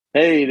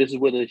Hey, this is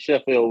Willie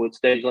Sheffield with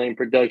Stage Lane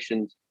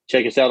Productions.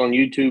 Check us out on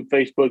YouTube,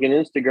 Facebook, and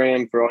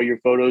Instagram for all your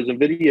photos and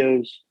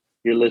videos.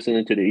 You're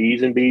listening to the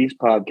E's and B's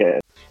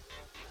podcast.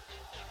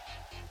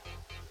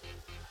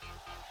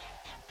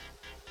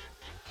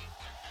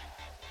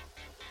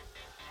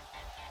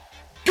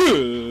 Good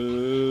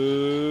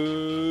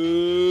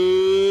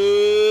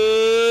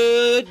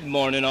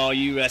morning, all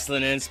you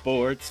wrestling and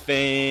sports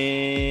fans.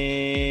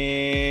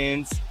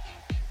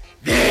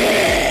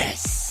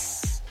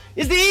 This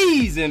is the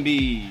E's and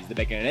B's, the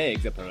Bacon and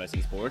Eggs of Pro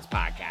Wrestling Sports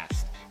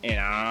podcast. And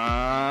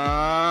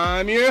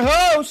I'm your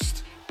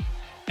host,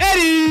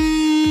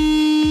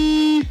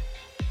 Eddie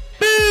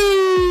B.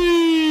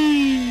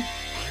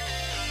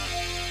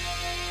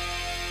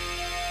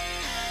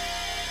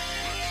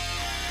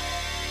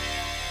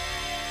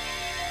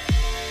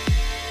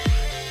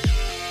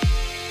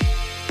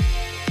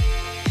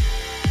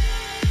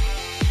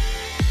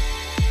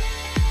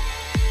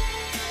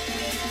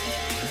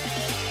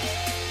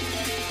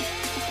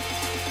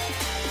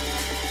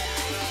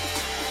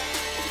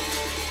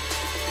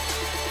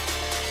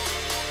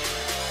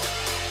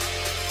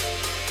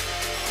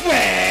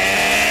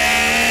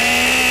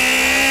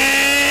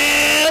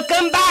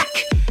 Welcome back!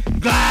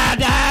 Glad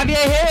to have you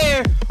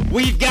here!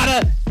 We've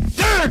got a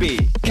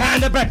derby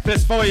kind of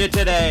breakfast for you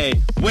today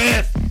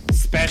with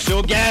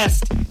special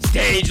guest,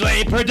 Stage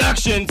Lane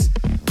Productions,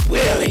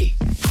 Willie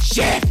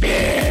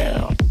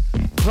Sheffield.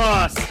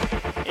 Plus,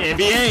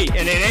 NBA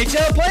and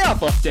NHL playoff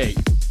update,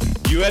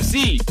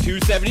 UFC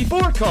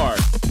 274 card,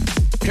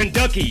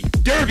 Kentucky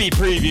Derby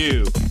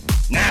preview,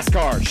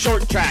 NASCAR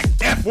short track,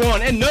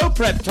 F1 and no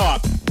prep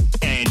talk,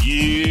 and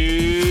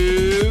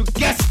you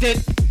guessed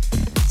it,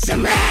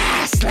 some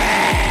wrestling.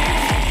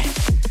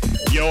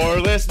 You're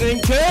listening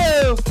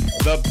to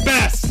the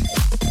best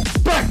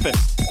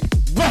breakfast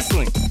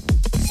wrestling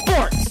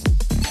sports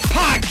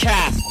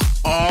podcast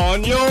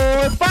on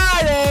your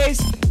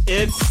Fridays.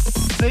 It's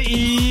the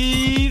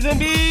E's and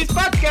B's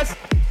podcast.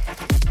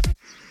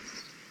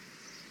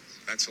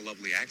 That's a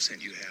lovely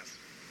accent you have.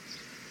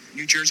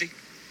 New Jersey?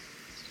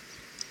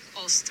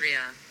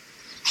 Austria.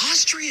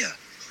 Austria?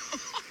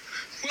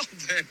 Well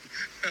then,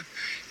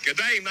 good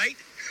day, mate.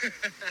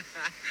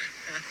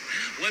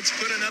 Let's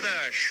put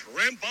another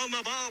shrimp on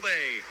the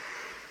barbie.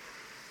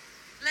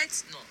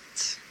 Let's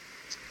not.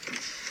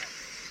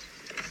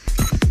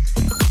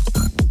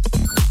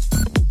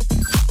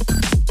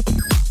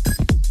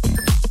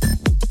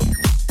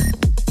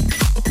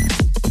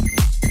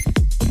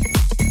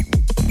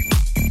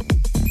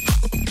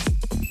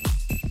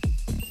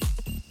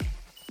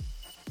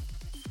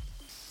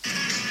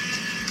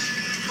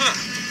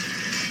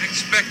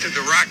 Expected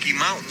the Rocky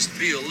Mountains to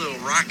be a little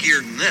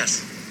rockier than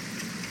this.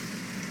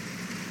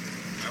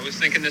 I was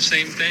thinking the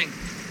same thing.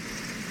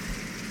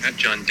 That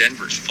John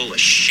Denver's full of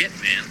shit,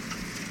 man.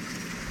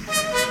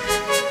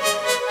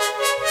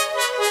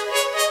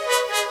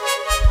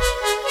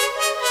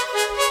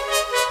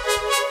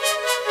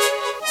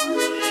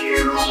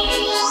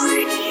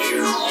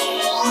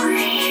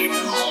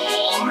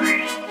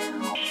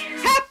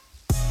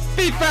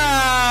 Happy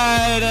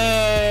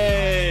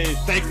Friday!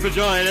 Thanks for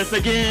joining us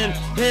again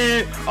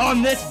here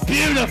on this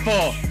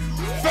beautiful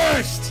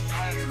first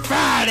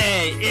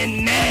Friday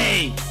in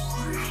May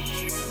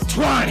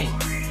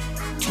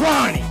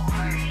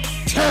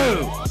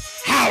 2022.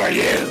 How are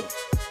you?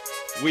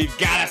 We've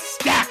got a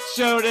stacked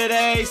show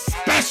today.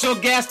 Special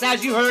guest,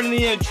 as you heard in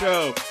the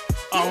intro.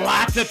 A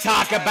lot to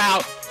talk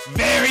about.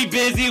 Very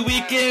busy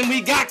weekend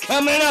we got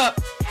coming up.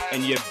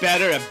 And you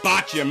better have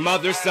bought your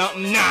mother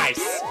something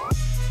nice.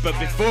 But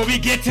before we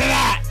get to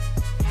that,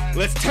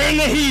 let's turn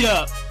the heat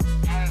up,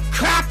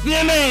 crack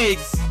them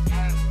eggs,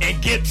 and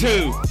get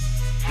to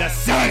the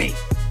sunny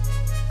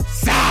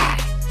side.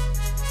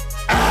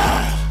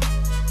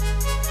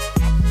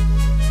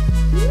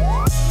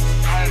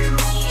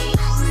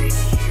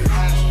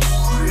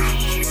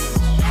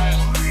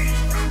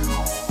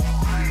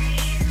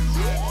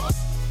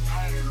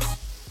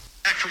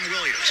 Back from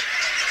Williams.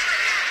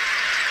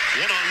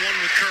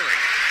 One-on-one with Curry.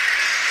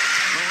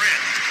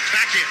 Morant,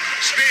 back in,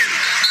 spins.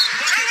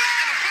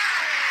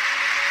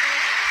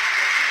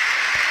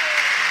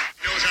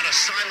 Knows how to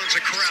silence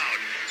a crowd,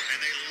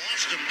 and they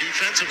lost him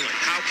defensively.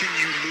 How can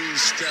you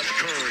lose Steph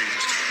Curry?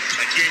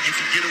 Again, you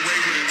can get away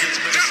with it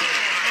against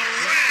Minnesota.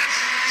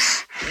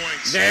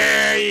 Points.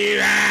 There you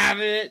have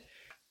it.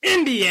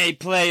 NBA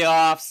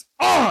playoffs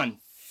on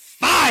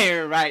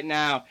fire right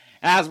now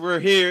as we're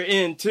here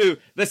into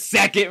the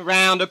second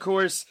round, of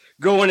course,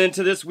 going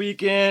into this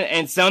weekend.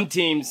 And some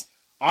teams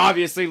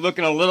obviously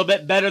looking a little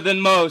bit better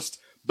than most.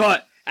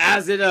 But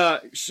as it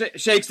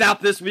shakes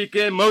out this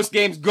weekend, most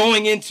games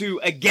going into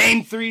a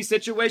Game 3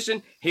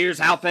 situation. Here's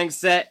how things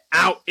set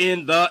out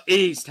in the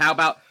East. How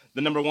about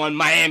the number one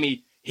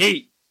Miami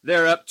Heat?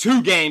 They're up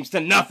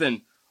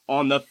 2-0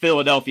 on the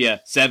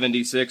Philadelphia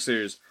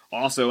 76ers.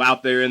 Also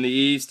out there in the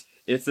East,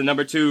 it's the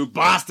number 2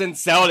 Boston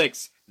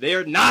Celtics.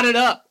 They're knotted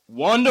up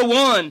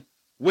 1-1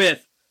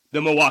 with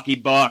the Milwaukee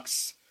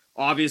Bucks.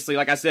 Obviously,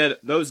 like I said,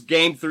 those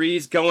Game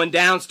 3s going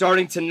down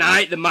starting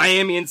tonight. The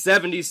Miami and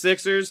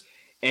 76ers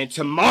And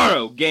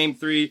tomorrow, Game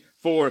 3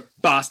 for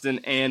Boston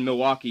and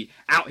Milwaukee.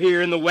 Out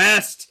here in the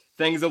West,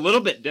 things a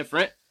little bit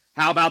different.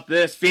 How about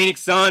this?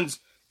 Phoenix Suns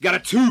got a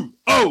 2-0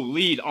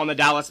 lead on the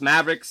Dallas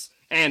Mavericks.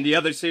 And the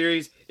other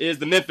series is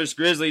the Memphis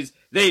Grizzlies.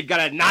 They've got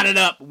it knotted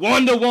up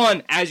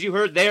 1-1, as you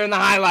heard there in the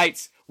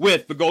highlights,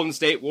 with the Golden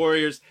State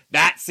Warriors.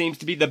 That seems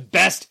to be the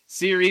best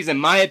series, in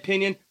my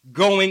opinion,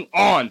 going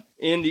on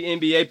in the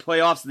NBA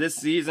playoffs this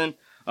season.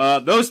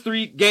 Those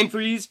three Game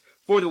 3s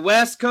for the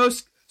West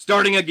Coast,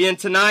 starting again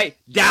tonight,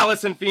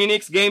 Dallas and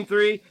Phoenix, Game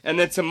 3, and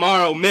then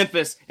tomorrow,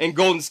 Memphis and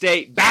Golden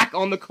State back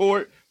on the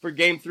court for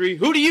Game 3.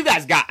 Who do you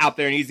guys got out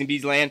there in Easy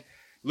Bees land?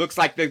 Looks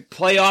like the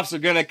playoffs are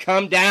going to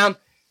come down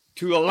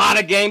to a lot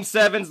of Game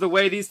 7s the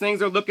way these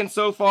things are looking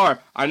so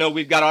far. I know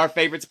we've got our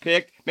favorites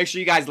picked. Make sure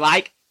you guys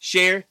like,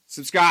 share,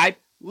 subscribe,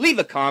 leave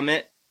a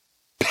comment,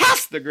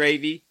 pass the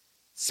gravy,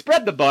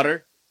 spread the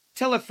butter,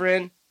 tell a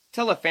friend,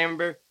 tell a family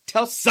member,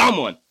 tell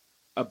someone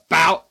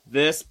about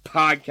this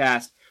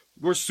podcast.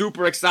 We're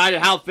super excited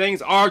how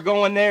things are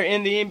going there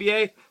in the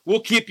NBA.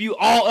 We'll keep you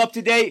all up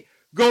to date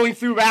going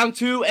through round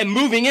 2 and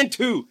moving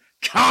into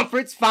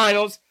conference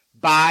finals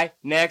by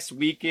next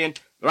weekend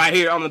right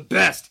here on the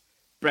best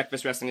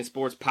Breakfast Wrestling and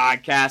Sports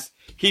podcast.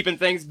 Keeping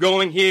things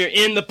going here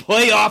in the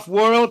playoff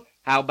world.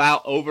 How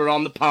about over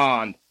on the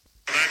pond?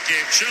 That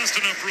gave just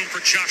enough room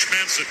for Josh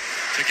Manson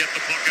to get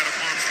the puck out of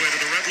harm's way to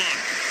the red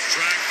line.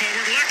 Drag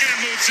forward,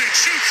 Lehkonen moves in,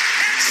 shoots,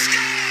 and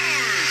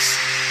scores!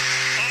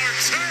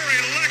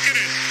 Arturi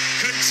Lehkonen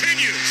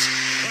continues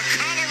the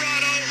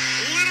Colorado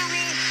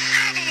literal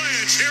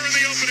avalanche here in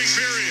the opening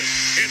period.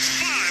 It's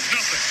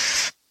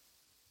 5-0.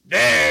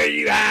 There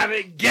you have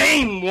it.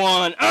 Game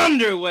 1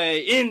 underway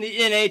in the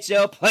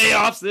NHL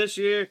playoffs this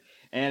year.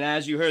 And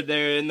as you heard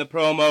there in the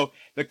promo,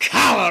 the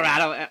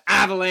Colorado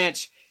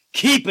Avalanche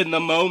keeping the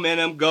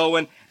momentum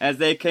going as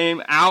they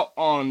came out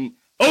on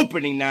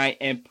opening night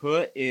and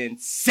put in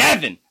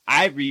 7,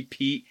 I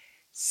repeat,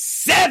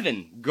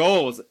 7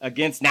 goals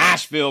against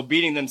Nashville,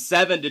 beating them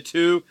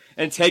 7-2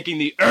 and taking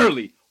the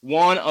early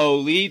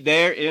 1-0 lead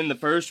there in the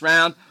first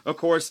round. Of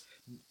course,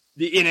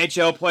 the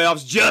NHL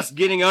playoffs just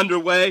getting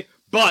underway,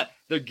 but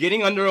they're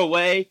getting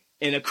underway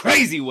in a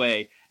crazy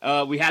way.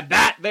 We had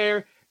that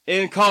there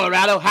in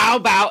Colorado. How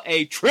about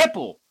a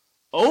triple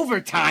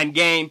overtime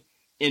game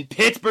in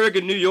Pittsburgh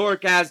and New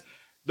York as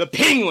the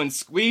Penguins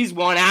squeeze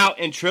one out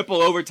in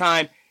triple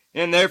overtime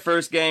in their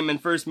first game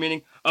and first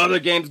meeting? Other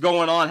games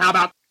going on. How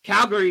about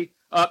Calgary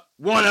up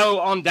 1-0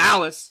 on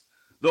Dallas?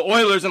 The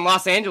Oilers in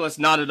Los Angeles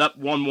knotted up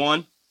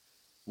 1-1.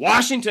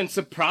 Washington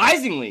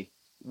surprisingly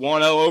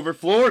 1-0 over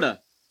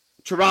Florida.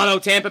 Toronto,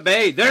 Tampa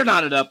Bay, they're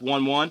knotted up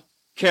 1-1.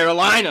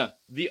 Carolina,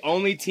 the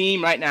only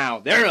team right now,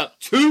 they're up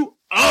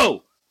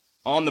 2-0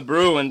 on the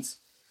Bruins.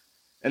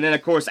 And then,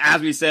 of course,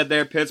 as we said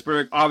there,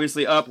 Pittsburgh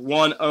obviously up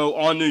 1-0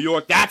 on New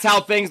York. That's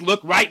how things look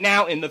right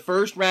now in the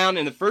first round,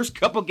 in the first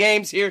couple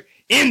games here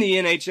in the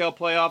NHL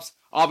playoffs.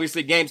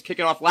 Obviously, games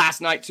kicking off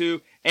last night,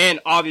 too, and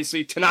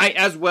obviously tonight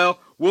as well.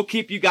 We'll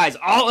keep you guys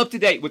all up to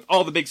date with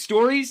all the big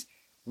stories,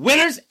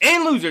 winners,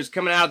 and losers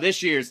coming out of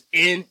this year's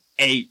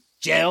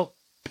NHL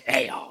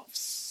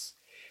playoffs.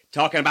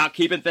 Talking about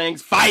keeping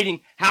things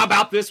fighting. How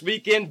about this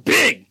weekend?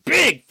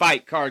 Big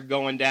fight card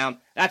going down.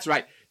 That's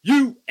right,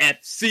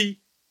 UFC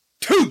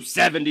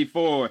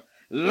 274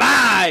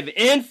 live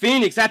in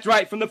Phoenix. That's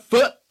right, from the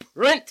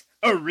Footprint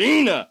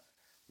Arena.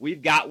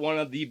 We've got one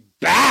of the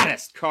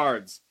baddest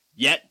cards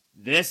yet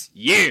this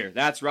year.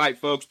 That's right,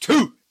 folks.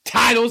 2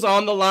 titles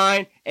on the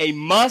line. A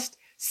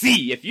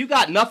must-see. If you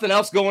got nothing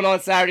else going on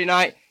Saturday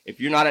night, if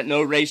you're not at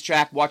no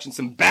racetrack watching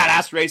some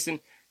badass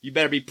racing, you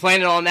better be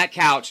planning on that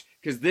couch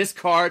because this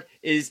card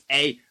is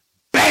a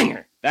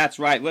banger. That's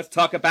right. Let's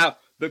talk about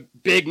the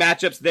big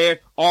matchups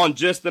there on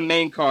just the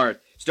main card.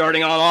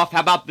 Starting on off, how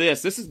about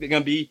this? This is going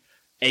to be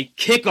a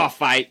kickoff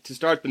fight to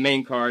start the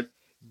main card.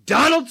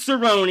 Donald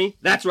Cerrone,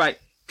 that's right,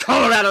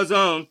 Colorado's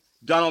own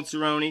Donald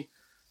Cerrone.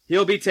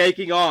 He'll be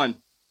taking on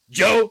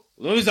Joe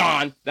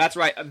Lauzon. That's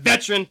right, a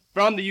veteran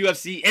from the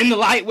UFC in the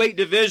lightweight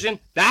division.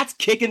 That's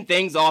kicking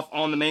things off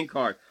on the main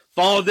card.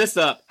 Follow this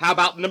up. How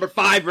about the number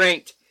 5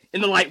 ranked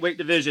in the lightweight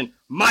division,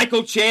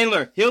 Michael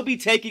Chandler? He'll be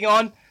taking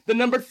on the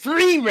number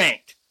 3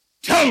 ranked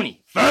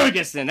Tony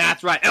Ferguson.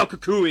 That's right, El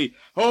Kukui.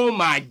 Oh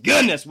my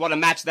goodness, what a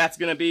match that's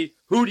going to be.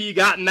 Who do you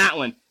got in that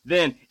one?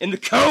 Then, in the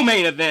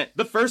co-main event,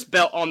 the first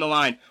belt on the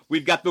line,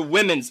 we've got the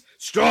women's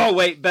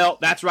strawweight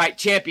belt. That's right,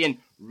 champion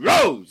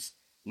Rose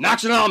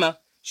Nakanomyo.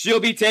 She'll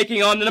be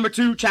taking on the number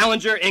 2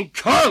 challenger in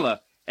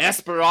Carla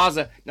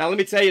Esparza. Now, let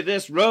me tell you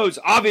this. Rose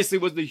obviously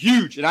was the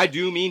huge, and I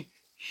do mean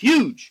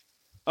huge,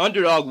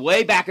 underdog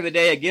way back in the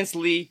day against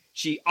Lee.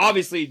 She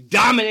obviously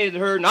dominated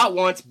her not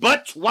once,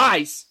 but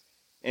twice.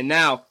 And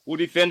now will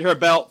defend her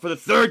belt for the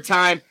 3rd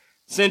time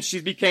since she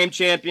became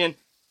champion.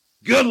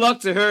 Good luck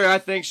to her. I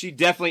think she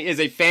definitely is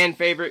a fan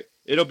favorite.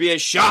 It'll be a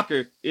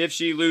shocker if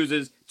she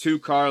loses to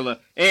Carla.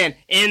 And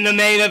in the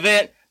main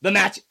event, the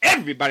match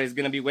everybody's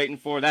going to be waiting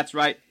for. That's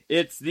right.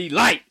 It's the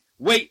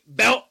lightweight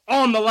belt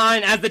on the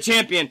line as the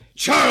champion,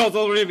 Charles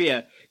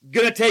Oliveira,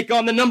 going to take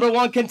on the number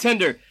 1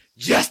 contender,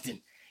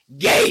 Justin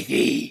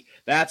Gaethje.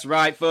 That's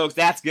right, folks.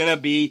 That's going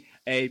to be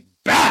a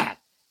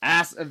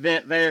bad-ass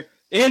event there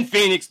in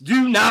Phoenix.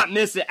 Do not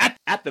miss it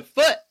at the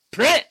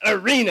Footprint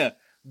Arena.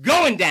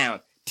 Going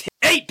down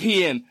 8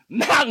 p.m.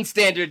 Mountain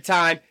Standard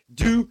Time.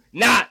 Do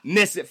not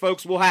miss it,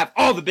 folks. We'll have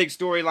all the big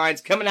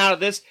storylines coming out of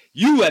this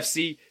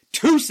UFC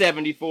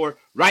 274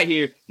 right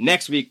here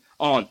next week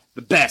on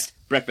the best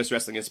Breakfast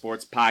Wrestling and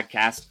Sports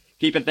podcast.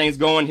 Keeping things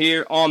going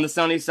here on the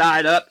sunny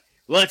side up.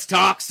 Let's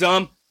talk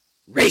some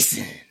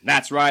racing.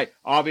 That's right.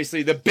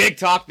 Obviously, the big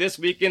talk this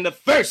weekend, the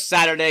first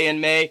Saturday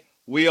in May.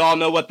 We all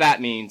know what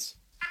that means.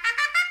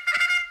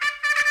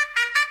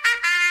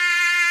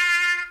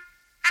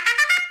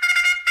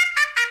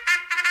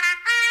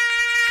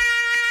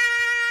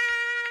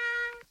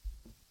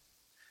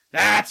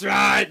 That's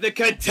right, the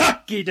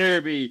Kentucky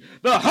Derby,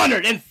 the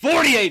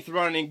 148th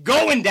running,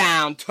 going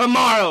down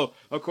tomorrow.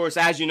 Of course,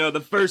 as you know,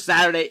 the first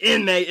Saturday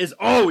in May is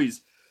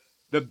always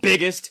the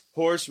biggest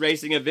horse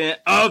racing event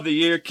of the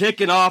year,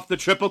 kicking off the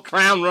Triple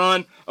Crown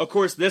run. Of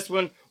course, this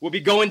one will be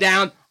going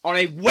down on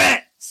a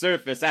wet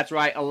surface. That's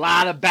right, a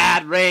lot of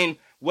bad rain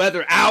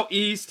weather out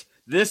east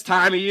this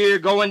time of year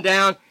going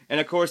down.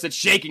 And of course, it's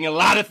shaking a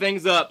lot of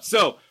things up.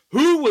 So,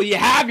 who will you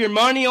have your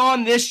money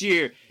on this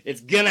year? It's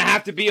going to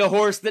have to be a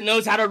horse that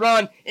knows how to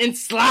run in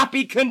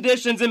sloppy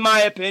conditions, in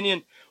my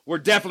opinion. We're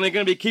definitely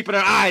going to be keeping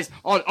our eyes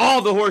on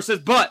all the horses,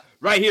 but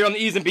right here on the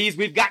E's and B's,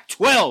 we've got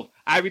 12,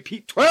 I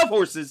repeat, 12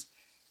 horses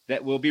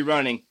that will be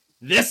running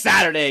this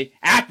Saturday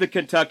at the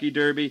Kentucky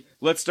Derby.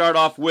 Let's start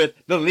off with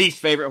the least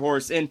favorite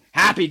horse in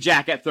Happy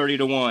Jack at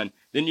 30-1.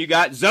 Then you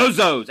got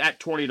Zozos at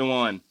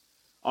 20-1.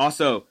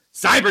 Also,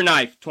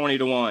 Cyberknife,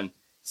 20-1.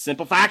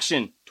 Simple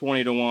Faction,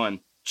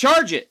 20-1.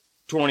 Charge It,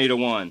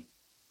 20-1.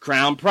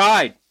 Crown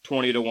Pride,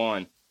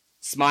 20-1.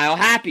 Smile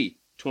Happy,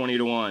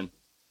 20-1.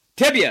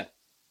 Tibia,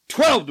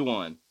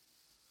 12-1.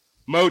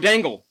 Mo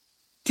Dangle,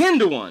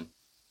 10-1.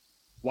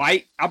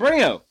 White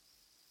Albrino,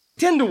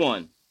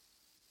 10-1.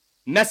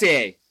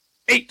 Messier,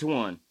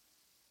 8-1.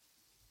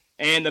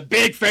 And the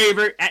big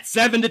favorite at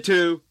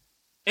 7-2,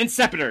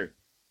 Inceptor.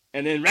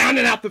 And then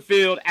rounding out the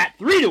field at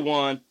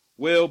 3-1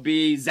 will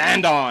be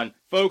Zandon.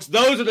 Folks,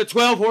 those are the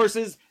 12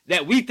 horses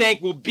that we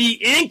think will be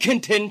in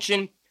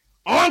contention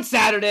on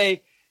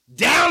Saturday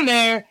down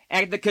there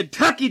at the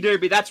Kentucky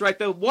Derby. That's right,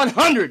 the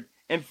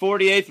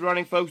 148th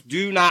running, folks.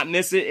 Do not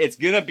miss it. It's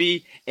going to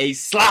be a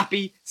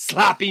sloppy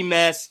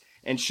mess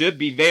and should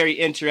be very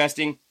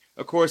interesting.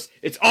 Of course,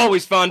 it's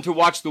always fun to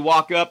watch the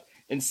walk-up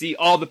and see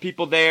all the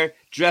people there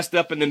dressed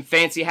up in them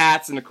fancy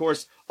hats. And, of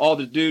course, all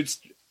the dudes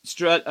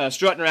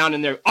strutting around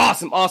in their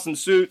awesome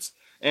suits.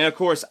 And, of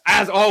course,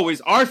 as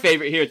always, our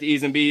favorite here at the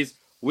E's and B's,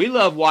 we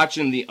love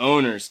watching the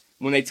owners.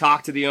 When they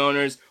talk to the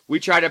owners, we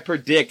try to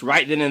predict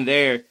right then and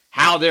there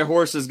how their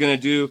horse is going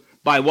to do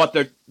by what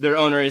their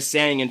owner is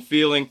saying and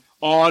feeling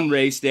on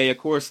race day. Of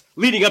course,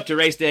 leading up to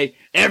race day,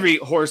 every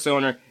horse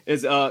owner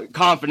is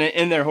confident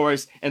in their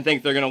horse and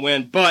think they're going to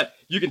win. But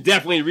you can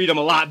definitely read them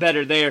a lot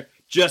better there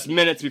just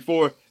minutes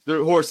before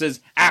their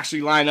horses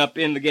actually line up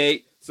in the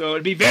gate. So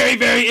it'd be very,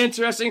 very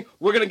interesting.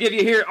 We're going to give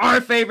you here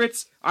our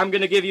favorites. I'm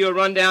going to give you a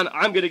rundown.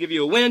 I'm going to give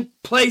you a win,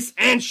 place,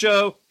 and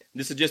show.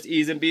 This is just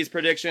E's and B's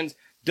predictions.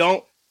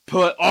 Don't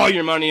put all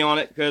your money on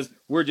it because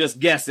we're just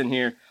guessing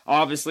here.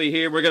 Obviously,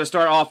 here we're going to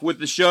start off with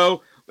the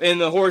show in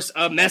the horse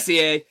of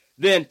Messier.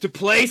 Then to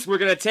place, we're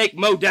going to take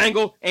Mo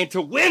Dangle. And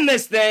to win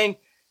this thing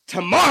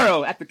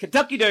tomorrow at the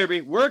Kentucky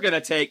Derby, we're going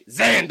to take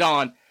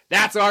Zandon.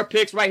 That's our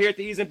picks right here at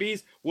the E's and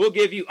B's. We'll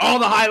give you all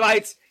the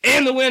highlights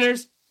and the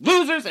winners,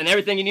 losers, and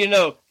everything you need to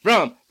know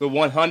from the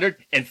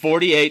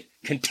 148th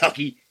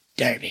Kentucky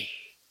Derby.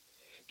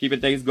 Keeping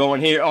things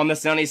going here on the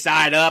sunny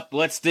side up.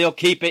 Let's still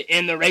keep it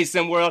in the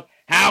racing world.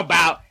 How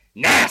about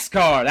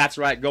NASCAR? That's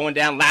right, going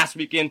down last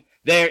weekend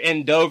there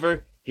in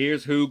Dover.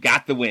 Here's who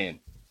got the win.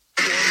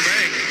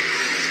 Bank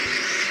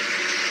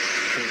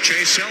for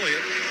Chase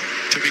Elliott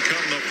to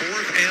become the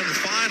fourth and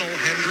final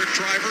Hendrick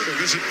driver to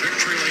visit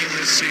Victory Lane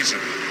this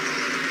season.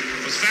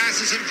 Was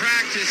fastest in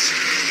practice.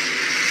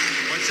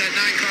 Once that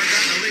 9 car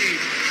got in the lead,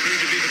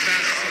 proved to be the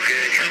fastest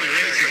in the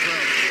race as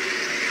well.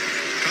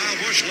 Kyle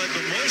Busch led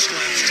the most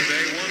laps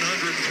today,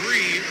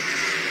 103.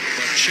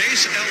 But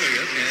Chase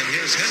Elliott and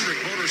his Hendrick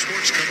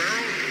Motorsports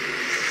Camaro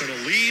going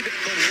to lead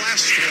the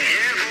last one.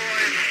 Yeah,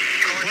 boys.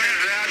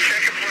 Out,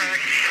 check a flag.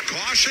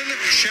 Caution.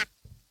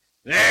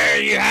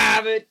 There you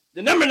have it.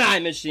 The number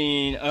 9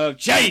 machine of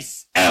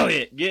Chase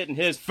Elliott getting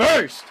his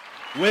first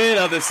win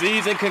of the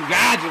season.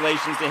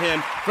 Congratulations to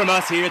him from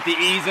us here at the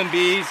E's and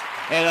B's.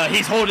 And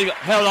he's held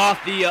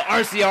off the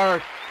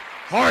RCR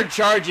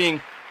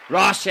hard-charging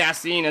Ross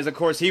Chastain, as of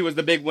course he was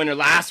the big winner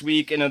last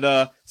week and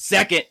the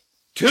second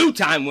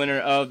two-time winner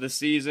of the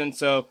season.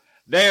 So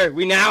there,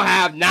 we now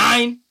have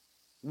 9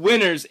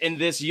 winners in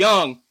this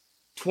young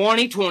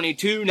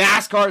 2022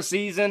 NASCAR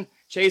season.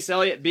 Chase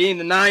Elliott being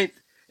the 9th.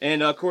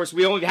 And of course,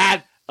 we only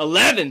had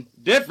 11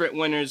 different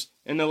winners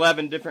in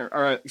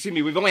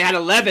we've only had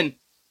 11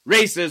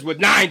 races with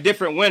 9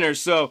 different winners.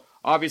 So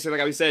obviously,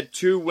 like we said,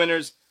 2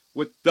 winners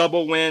with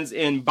double wins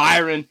in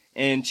Byron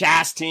and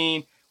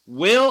Chastain.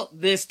 will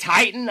this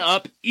tighten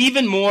up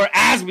even more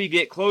as we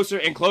get closer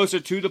and closer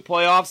to the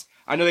playoffs?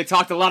 I know they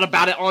talked a lot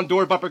about it on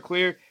Door Bumper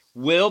Clear.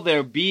 Will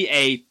there be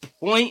a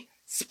point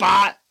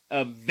spot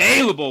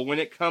available when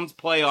it comes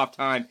playoff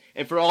time?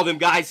 And for all them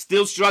guys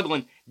still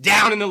struggling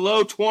down in the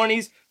low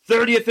 20s,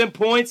 30th in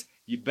points,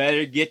 you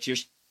better get your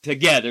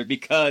together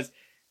because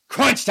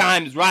crunch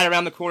time is right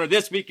around the corner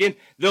this weekend.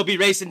 They'll be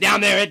racing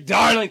down there at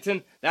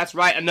Darlington. That's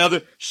right,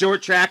 another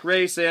short track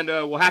race, and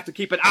we'll have to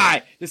keep an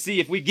eye to see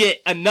if we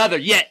get another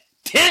yet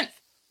 10th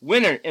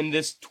winner in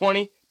this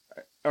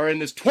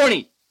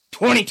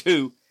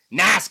 2022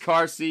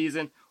 NASCAR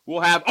season.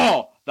 We'll have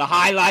all the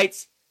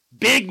highlights,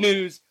 big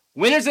news,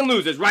 winners and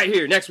losers right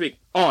here next week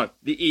on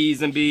the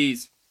E's and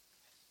B's.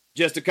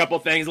 Just a couple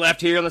things left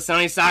here on the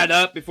sunny side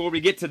up before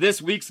we get to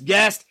this week's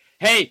guest.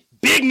 Hey,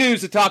 big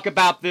news to talk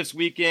about this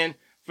weekend.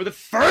 For the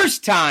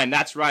first time,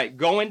 that's right,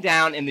 going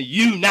down in the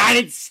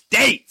United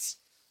States,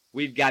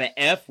 we've got an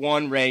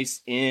F1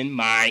 race in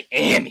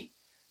Miami.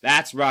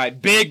 That's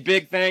right,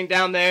 big thing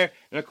down there.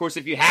 And of course,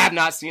 if you have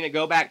not seen it,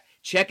 go back,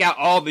 check out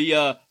all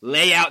the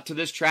layout to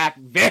this track.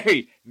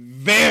 Very,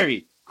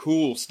 very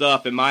cool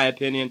stuff, in my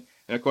opinion.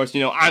 And of course,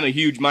 I'm a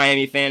huge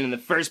Miami fan in the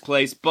first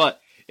place,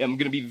 but I'm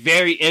going to be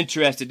very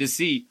interested to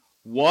see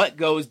what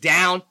goes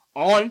down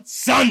on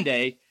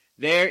Sunday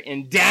there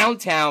in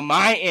downtown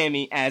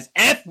Miami as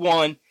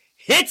F1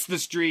 hits the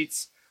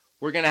streets.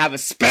 We're going to have a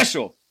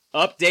special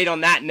update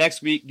on that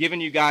next week,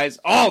 giving you guys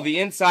all the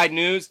inside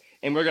news,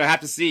 and we're going to have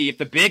to see if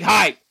the big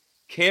hype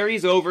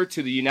carries over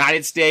to the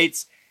United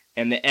States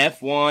and the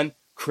F1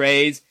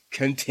 craze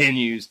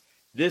continues.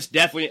 This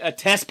definitely a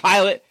test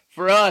pilot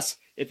for us.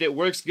 If it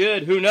works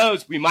good, who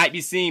knows? We might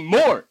be seeing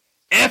more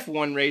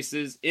F1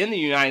 races in the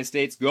United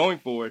States going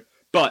forward,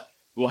 but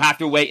we'll have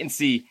to wait and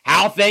see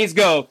how things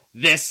go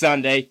this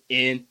Sunday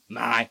in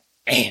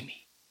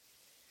Miami.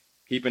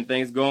 Keeping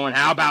things going,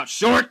 how about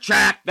short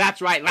track?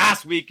 That's right,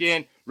 last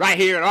weekend, right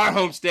here in our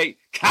home state,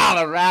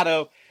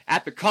 Colorado,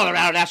 at the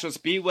Colorado National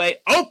Speedway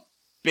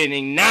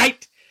opening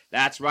night.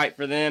 That's right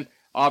for them.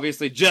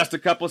 Obviously, just a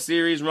couple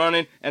series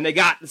running, and they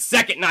got the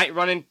second night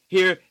running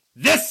here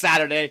this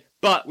Saturday.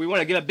 But we want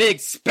to give a big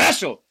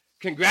special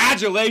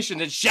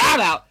congratulations and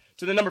shout out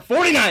to the number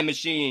 49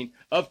 machine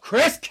of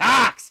Chris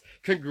Cox.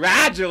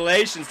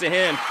 Congratulations to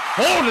him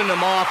holding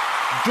them off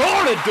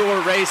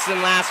door-to-door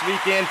racing last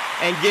weekend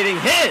and getting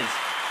his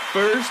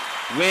first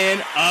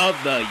win of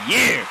the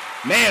year.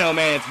 Man, oh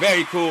man, it's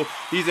very cool.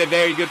 He's a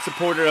very good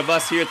supporter of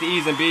us here at the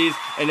E's and B's,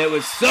 and it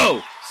was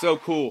so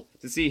cool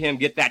to see him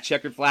get that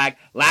checkered flag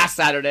last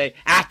Saturday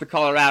at the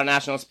Colorado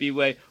National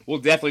Speedway. We'll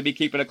definitely be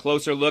keeping a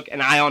closer look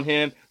and eye on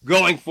him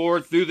going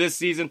forward through this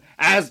season,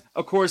 as,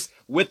 of course,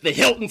 with the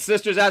Hilton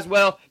sisters as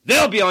well.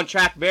 They'll be on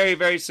track very,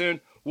 very soon.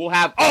 We'll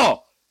have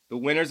all the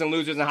winners and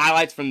losers and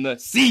highlights from the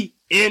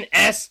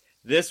CNS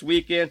this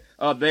weekend.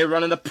 They're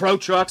running the Pro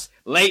Trucks,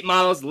 Late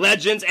Models,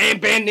 Legends,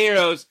 and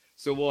Banderos.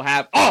 So we'll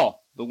have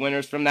all the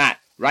winners from that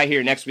right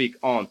here next week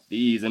on the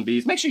E's and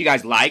B's. Make sure you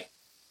guys like,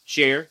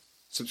 share,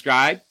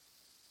 subscribe,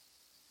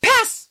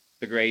 pass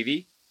the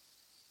gravy,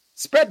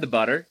 spread the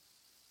butter,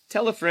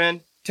 tell a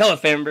friend, tell a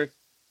member,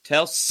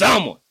 tell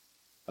someone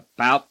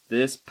about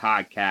this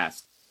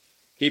podcast.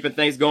 Keeping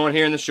things going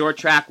here in the short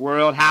track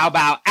world. How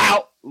about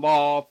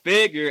Outlaw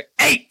Figure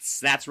Eights?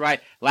 That's right.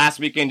 Last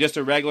weekend, just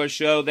a regular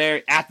show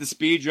there at the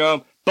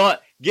Speedrome,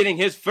 but getting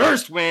his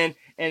first win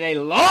in a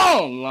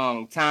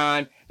long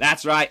time.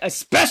 That's right. A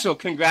special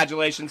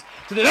congratulations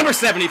to the number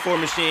 74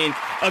 machine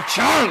of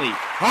Charlie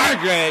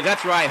Hargrave.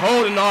 That's right.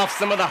 Holding off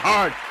some of the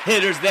hard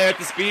hitters there at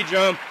the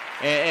Speedrome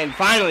and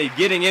finally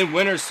getting in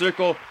winner's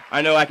circle.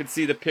 I know I could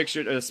see the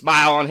picture, the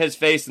smile on his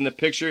face in the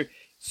picture.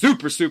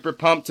 Super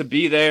pumped to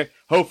be there.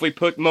 Hopefully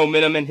put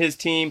momentum in his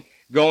team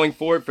going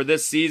forward for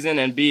this season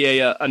and be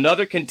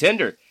another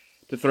contender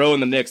to throw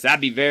in the mix.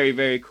 That'd be very,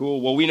 very cool.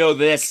 Well, we know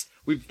this.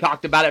 We've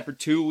talked about it for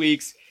 2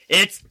 weeks.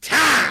 It's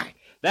time.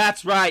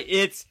 That's right.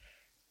 It's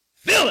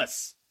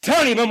Phyllis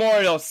Tony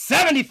Memorial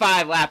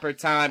 75 lapper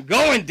time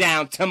going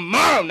down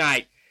tomorrow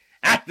night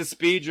at the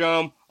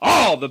Speedrome.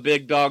 All the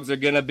big dogs are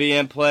going to be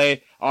in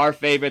play. Our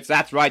favorites,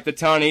 that's right, the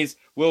Tonys,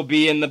 will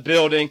be in the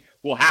building.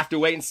 We'll have to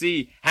wait and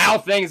see how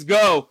things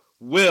go.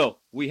 Will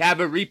we have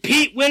a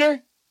repeat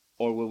winner,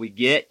 or will we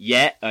get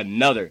yet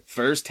another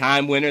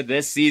first-time winner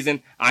this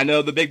season? I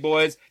know the big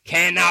boys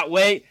cannot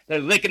wait. They're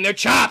licking their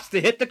chops to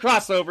hit the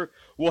crossover.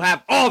 We'll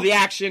have all the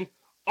action,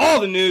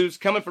 all the news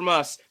coming from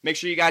us. Make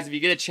sure you guys, if you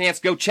get a chance,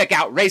 go check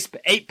out Race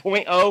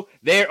 8.0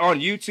 there on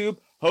YouTube.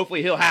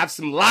 Hopefully he'll have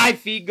some live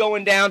feed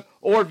going down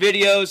or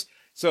videos.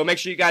 So make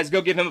sure you guys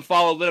go give him a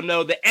follow. Let him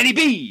know that Eddie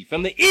B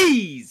from the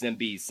E's and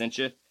B's sent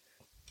you.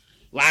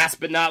 Last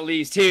but not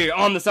least, here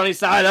on the sunny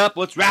side up,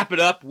 let's wrap it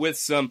up with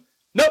some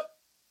Nope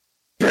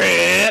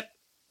Prep.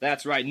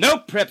 That's right,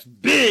 Nope Prep's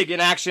big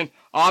in action.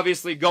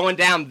 Obviously going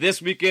down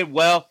this weekend.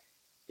 Well,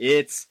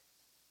 it's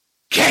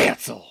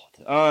canceled.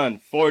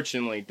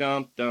 Unfortunately.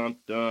 Dum.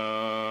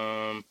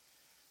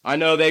 I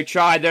know they've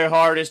tried their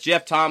hardest.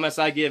 Jeff Thomas,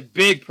 I give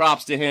big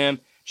props to him,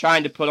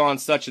 trying to put on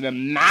such a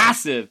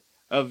massive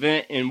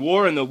event in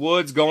War in the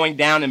Woods going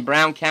down in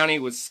Brown County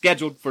was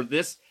scheduled for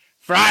this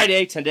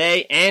Friday,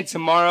 today, and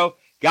tomorrow.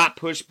 Got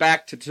pushed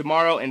back to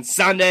tomorrow and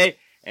Sunday,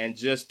 and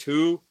just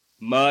too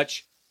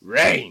much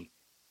rain.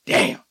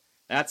 Damn,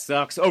 that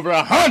sucks. Over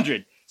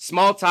 100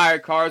 small tire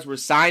cars were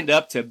signed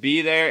up to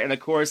be there, and of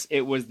course,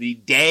 it was the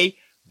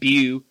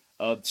debut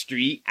of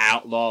Street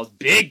Outlaws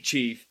Big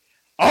Chief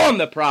on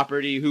the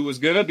property, who was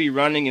going to be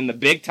running in the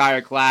big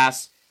tire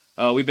class.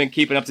 We've been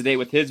keeping up to date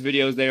with his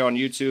videos there on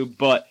YouTube,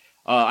 but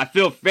I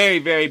feel very,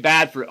 very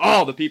bad for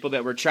all the people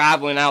that were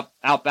traveling out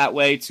that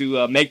way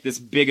to make this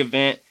big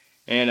event,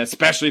 and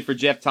especially for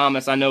Jeff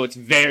Thomas. I know it's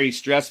very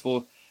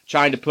stressful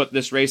trying to put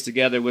this race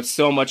together with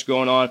so much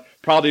going on.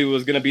 Probably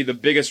was going to be the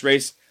biggest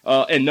race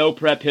in no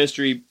prep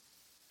history,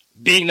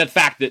 being the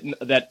fact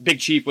that Big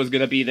Chief was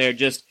going to be there.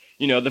 Just,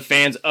 the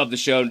fans of the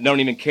show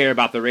don't even care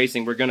about the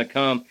racing. We're going to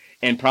come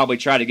and probably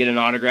try to get an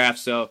autograph.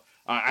 So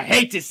I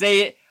hate to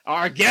say it.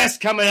 Our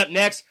guest coming up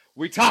next,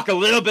 we talk a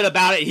little bit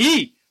about it.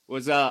 He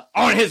was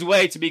on his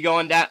way to be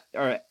going down,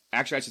 or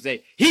actually I should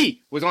say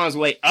he was on his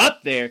way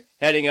up there,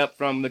 heading up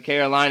from the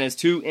Carolinas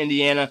to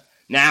Indiana.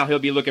 Now he'll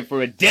be looking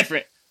for a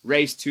different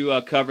race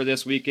to cover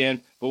this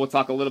weekend, but we'll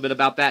talk a little bit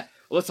about that.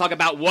 Let's talk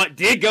about what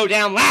did go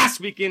down last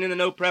weekend in the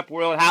no prep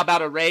world. How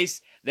about a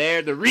race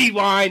there, the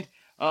Rewind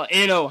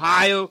in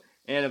Ohio,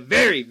 and a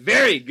very,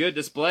 very good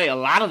display. A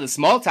lot of the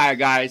small tire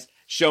guys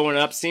showing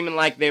up, seeming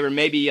like they were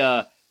maybe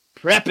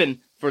prepping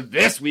for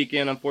this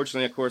weekend.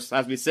 Unfortunately, of course,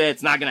 as we said,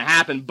 it's not going to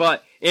happen.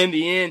 But in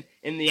the end,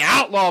 in the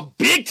Outlaw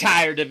Big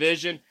Tire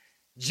division,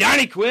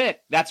 Johnny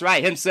Quick, that's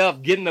right,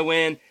 himself getting the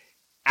win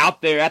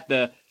out there at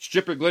the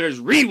Stripper Glitters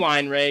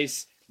Rewind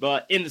race.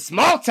 But in the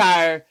small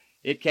tire,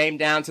 it came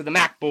down to the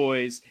Mac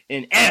boys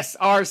in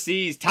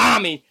SRC's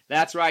Tommy.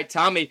 That's right,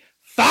 Tommy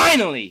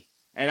finally,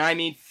 and I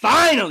mean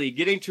finally,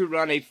 getting to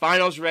run a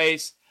finals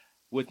race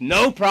with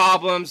no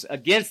problems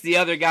against the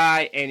other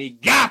guy, and he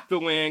got the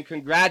win.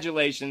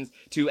 Congratulations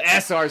to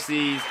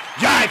SRC's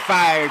Dry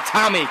Fire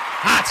Tommy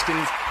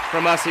Hodgkins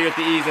from us here at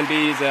the E's and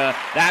B's.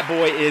 That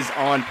boy is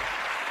on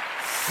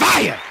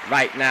fire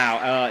right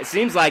now. It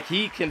seems like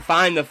he can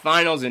find the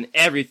finals in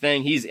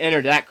everything he's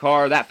entered that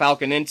car, that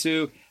Falcon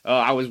into.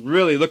 I was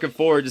really looking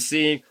forward to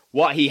seeing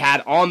what he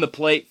had on the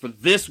plate for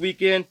this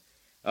weekend.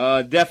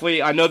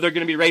 Definitely, I know they're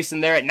going to be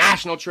racing there at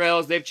National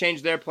Trails. They've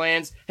changed their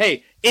plans.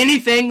 Hey,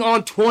 anything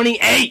on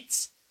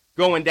 28s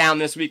going down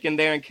this weekend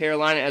there in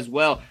Carolina as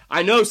well.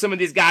 I know some of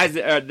these guys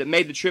that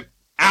made the trip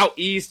out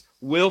east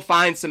will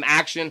find some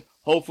action.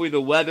 Hopefully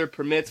the weather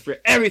permits for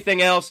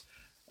everything else.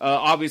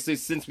 Obviously,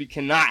 since we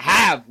cannot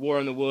have War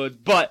in the Woods.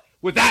 But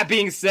with that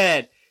being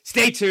said,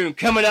 stay tuned.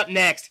 Coming up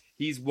next,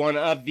 he's one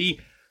of the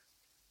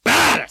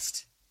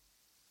baddest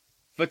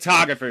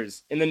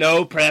photographers in the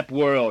no prep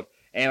world.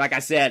 And like I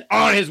said,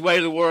 on his way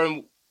to the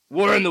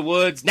War in the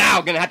Woods, now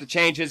going to have to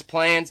change his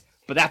plans,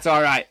 but that's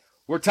all right.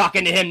 We're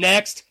talking to him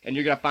next, and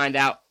you're going to find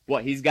out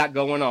what he's got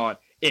going on.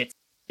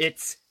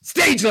 It's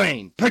Stage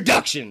Lane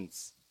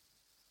Productions.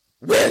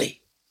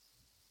 Willie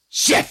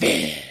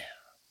Sheffield.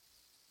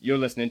 You're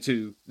listening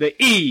to the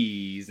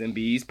E's and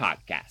B's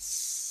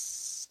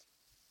podcast.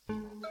 All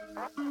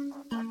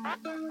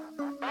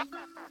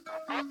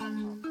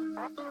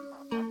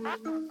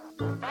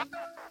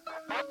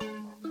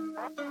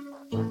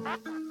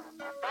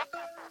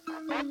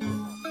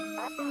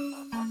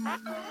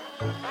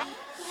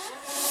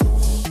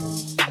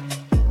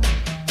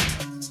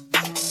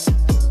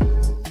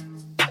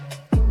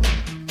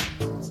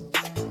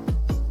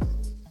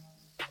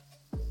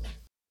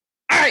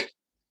right,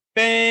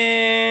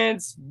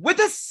 fans, with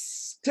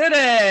us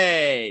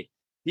today,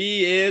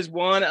 he is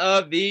one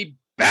of the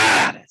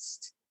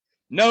baddest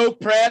no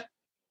prep,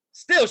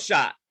 still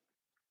shot,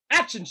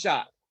 action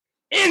shot,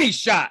 any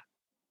shot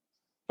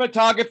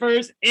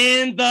photographers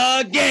in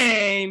the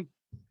game,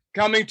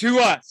 coming to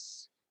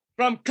us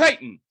from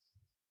Clayton,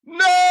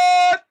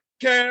 North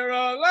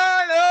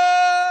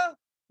Carolina.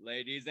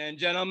 Ladies and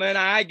gentlemen,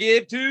 I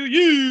give to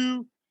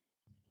you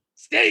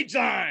Stage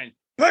Line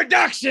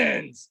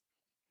Productions,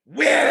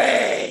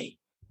 Willie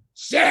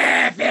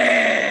Sheffield.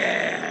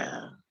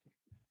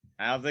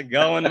 How's it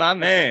going, my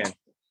man?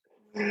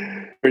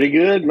 Pretty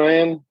good,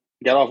 man.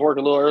 Got off work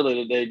a little early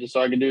today just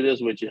so I can do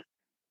this with you.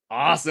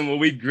 Awesome. Well,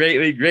 we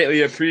greatly,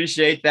 greatly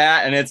appreciate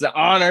that. And it's an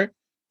honor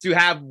to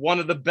have one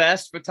of the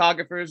best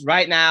photographers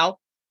right now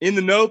in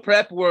the no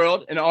prep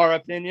world, in our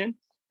opinion,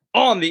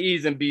 on the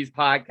E's and B's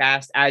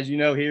podcast. As you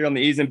know, here on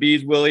the E's and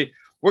B's, Willie,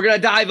 we're going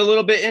to dive a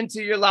little bit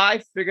into your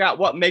life, figure out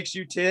what makes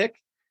you tick,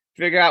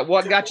 figure out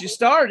what got you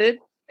started,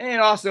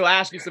 and also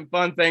ask you some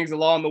fun things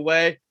along the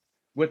way.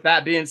 With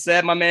that being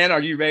said, my man,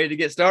 are you ready to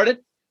get started?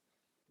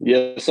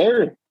 Yes,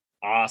 sir.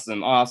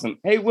 Awesome. Awesome.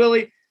 Hey,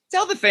 Willie,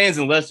 tell the fans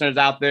and listeners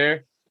out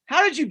there,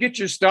 how did you get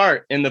your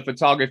start in the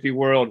photography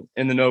world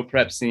in the no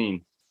prep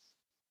scene?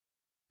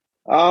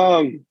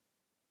 Back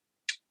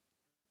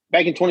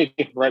in 20,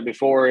 right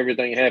before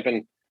everything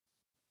happened,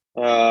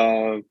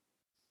 I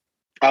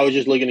was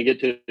just looking to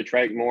get to the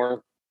track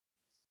more.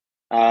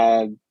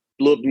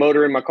 Blew up the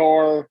motor in my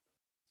car.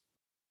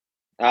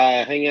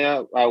 I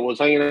was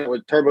hanging out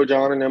with Turbo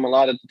John and them a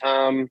lot at the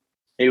time.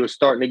 He was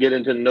starting to get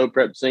into the no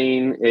prep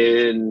scene,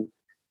 and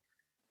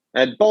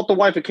I had bought the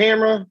wife a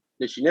camera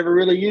that she never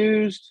really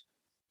used.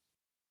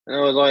 And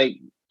I was like,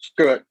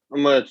 screw it.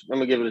 I'm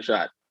gonna give it a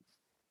shot.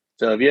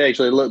 So if you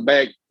actually look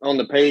back on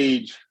the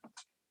page,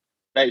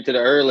 back to the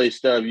early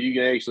stuff, you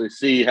can actually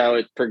see how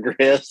it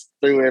progressed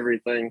through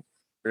everything.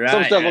 Right.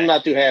 Some stuff I'm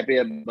not too happy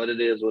about, but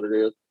it is what it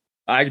is.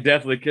 I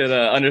definitely could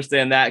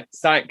understand that.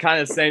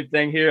 Kind of same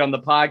thing here on the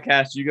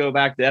podcast. You go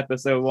back to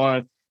episode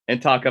 1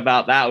 and talk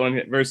about that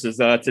one versus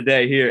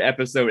today here,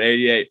 episode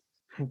 88.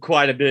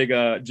 Quite a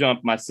big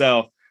jump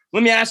myself.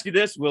 Let me ask you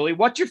this, Willie.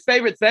 What's your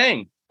favorite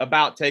thing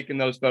about taking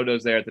those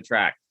photos there at the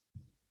track?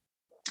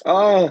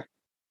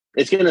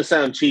 It's going to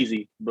sound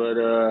cheesy,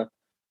 but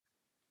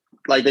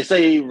like they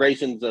say,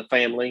 racing's a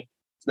family.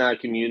 It's not a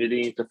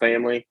community. It's a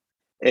family.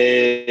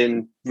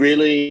 And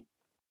really,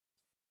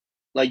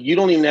 like, you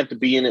don't even have to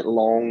be in it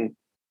long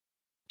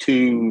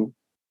to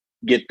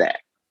get that.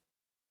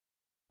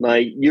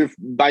 Like,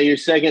 by your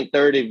second,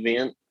 third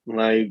event,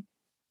 like,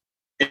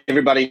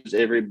 everybody's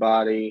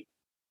everybody.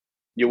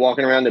 You're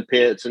walking around the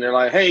pits, and they're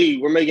like, hey,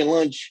 we're making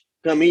lunch.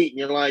 Come eat. And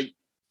you're like,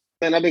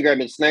 man, I've been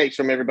grabbing snacks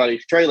from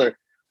everybody's trailer.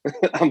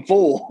 I'm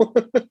full.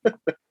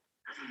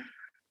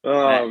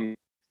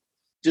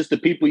 Just the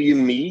people you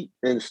meet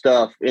and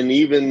stuff. And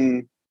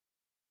even,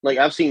 like,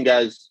 I've seen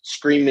guys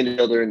scream at each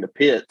other in the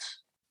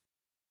pits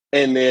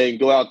and then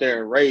go out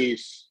there and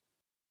race,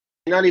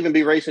 not even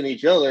be racing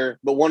each other,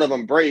 but one of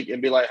them break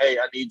and be like, hey,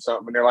 I need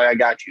something. And they're like, I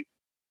got you.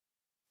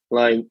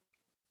 Like,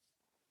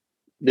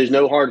 there's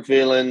no hard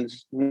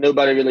feelings.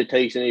 Nobody really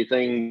takes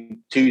anything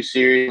too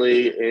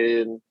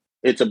seriously. And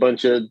it's a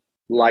bunch of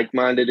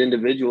like-minded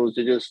individuals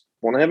that just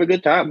want to have a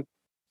good time.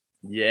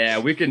 Yeah,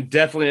 we can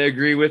definitely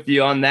agree with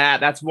you on that.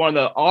 That's one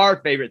of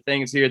our favorite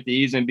things here at the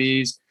E's and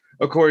B's.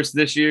 Of course,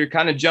 this year,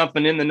 kind of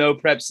jumping in the no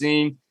prep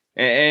scene.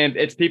 And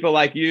it's people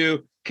like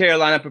you,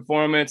 Carolina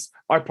Performance,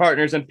 our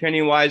partners in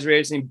Pennywise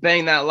Racing,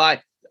 Bang That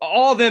Light,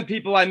 all them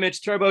people I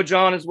mentioned, Turbo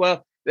John as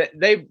well.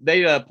 They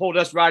pulled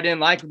us right in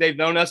like they've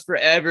known us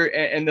forever.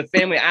 And the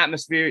family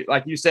atmosphere,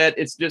 like you said,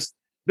 it's just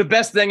the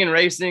best thing in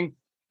racing.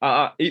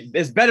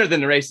 It's better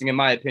than the racing, in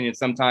my opinion,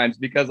 sometimes,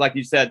 because like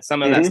you said,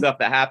 some of that stuff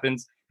that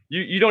happens,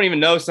 you don't even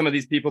know some of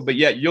these people, but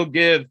yet you'll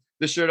give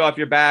the shirt off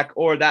your back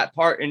or that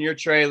part in your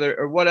trailer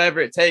or whatever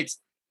it takes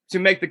to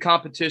make the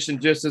competition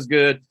just as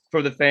good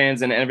for the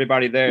fans and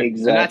everybody there.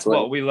 Exactly. And that's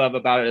what we love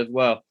about it as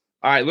well.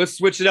 All right, let's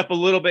switch it up a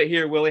little bit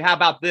here, Willie. How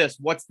about this?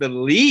 What's the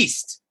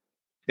least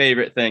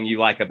favorite thing you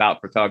like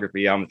about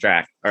photography on the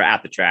track or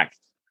at the track?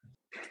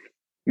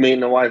 Me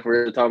and the wife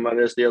were talking about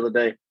this the other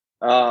day,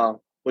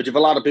 which if a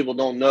lot of people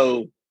don't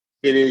know,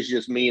 it is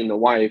just me and the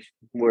wife.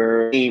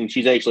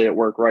 She's actually at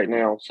work right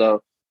now.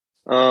 So,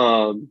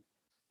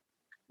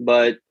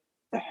 but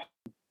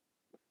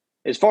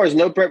as far as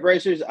no prep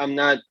racers, I'm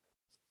not.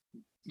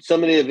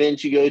 Some of the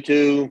events you go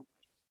to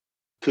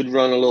could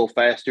run a little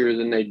faster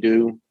than they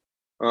do.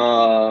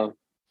 But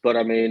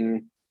I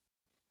mean,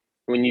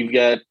 when you've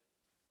got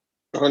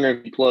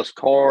 100 plus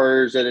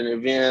cars at an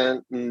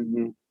event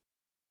and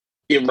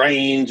it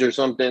rains or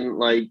something,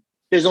 like,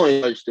 there's only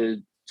much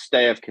the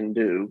staff can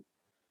do.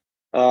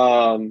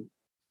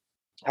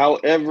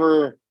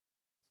 However,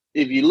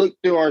 if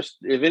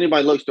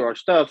anybody looks through our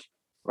stuff,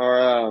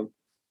 our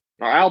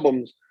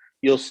albums,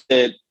 you'll see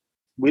that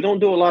we don't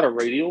do a lot of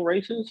radial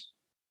races.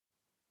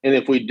 And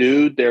if we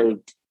do, they're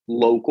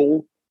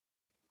local,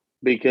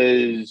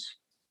 because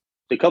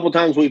the couple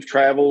times we've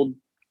traveled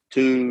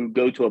to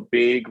go to a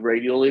big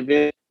radial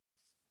event,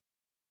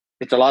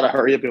 it's a lot of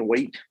hurry up and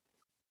wait.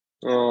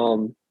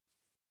 I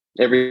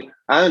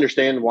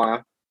understand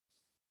why.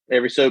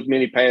 Every so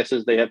many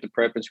passes, they have to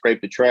prep and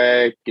scrape the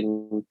track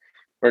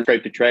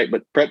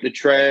but prep the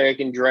track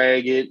and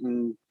drag it.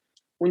 And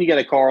when you got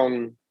a car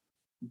on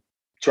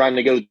trying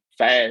to go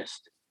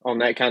fast on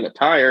that kind of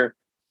tire,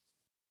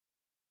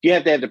 you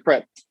have to have the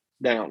prep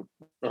down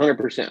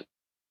 100%.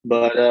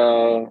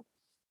 But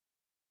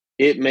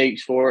it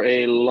makes for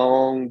a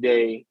long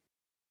day.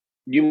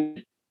 You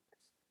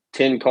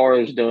 10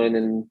 cars done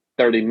in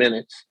 30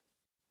 minutes,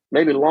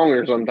 maybe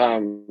longer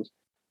sometimes.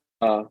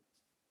 But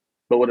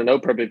with a no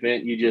prep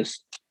event,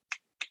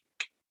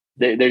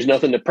 there's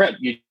nothing to prep.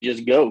 You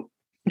just go.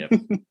 Yep.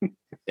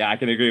 Yeah, I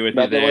can agree with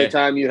you. The only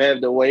time you have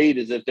to wait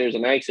is if there's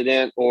an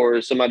accident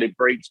or somebody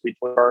breaks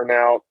between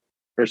burnout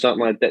or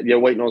something like that. You're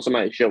waiting on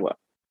somebody to show up.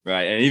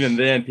 Right. And even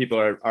then, people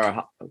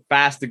are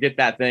fast to get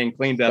that thing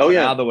cleaned up and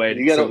out of the way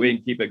so we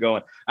can keep it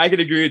going. I could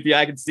agree with you.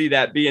 I could see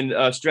that being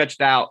stretched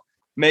out,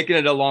 making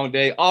it a long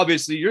day.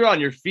 Obviously, you're on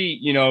your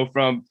feet,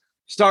 from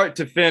start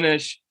to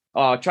finish,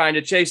 trying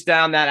to chase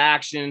down that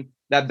action,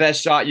 that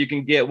best shot you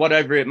can get,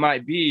 whatever it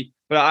might be.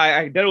 But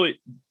I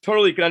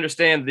totally can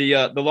understand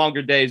the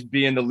longer days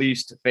being the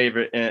least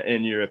favorite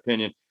in your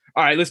opinion.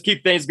 All right, let's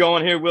keep things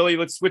going here, Willie.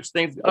 Let's switch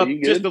things up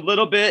just a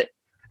little bit.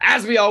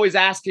 As we always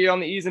ask here on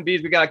the E's and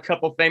B's, we got a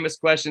couple famous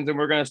questions, and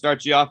we're going to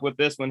start you off with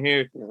this one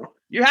here.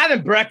 You're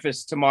having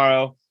breakfast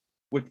tomorrow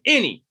with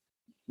any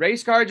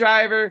race car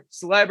driver,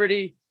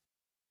 celebrity,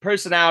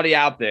 personality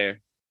out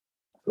there.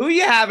 Who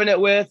you having it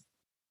with,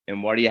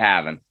 and what are you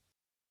having?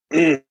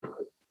 I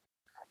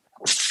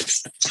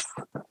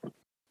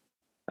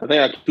think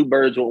I got two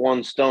birds with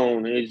one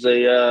stone. He's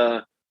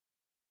a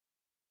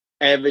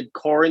avid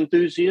car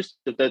enthusiast,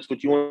 if that's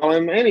what you want to call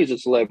him, and he's a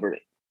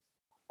celebrity.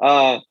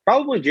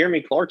 Probably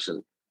Jeremy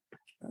Clarkson.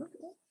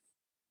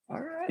 All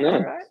right. Yeah.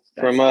 All right.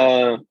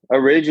 From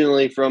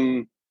originally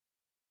from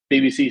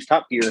BBC's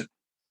Top Gear.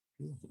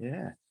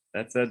 Yeah,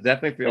 that's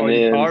definitely for all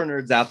you car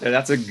nerds out there.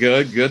 That's a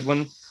good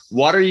one.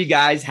 What are you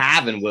guys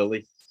having,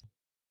 Willie?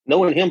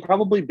 Knowing him,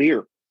 probably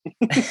beer.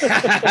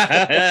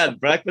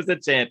 Breakfast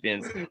of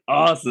Champions.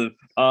 Awesome.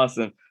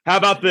 How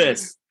about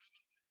this?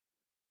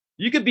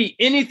 You could be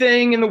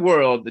anything in the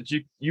world that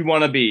you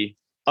want to be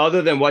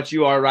other than what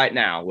you are right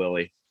now,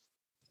 Willie.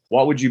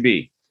 What would you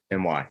be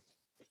and why?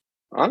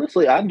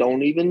 Honestly, I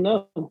don't even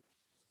know.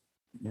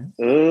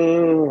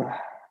 Yeah.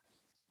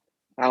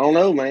 I don't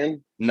know,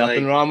 man.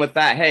 Nothing wrong with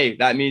that. Hey,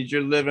 that means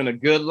you're living a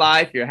good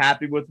life. You're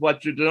happy with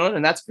what you're doing,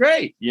 and that's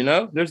great.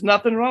 There's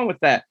nothing wrong with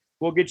that.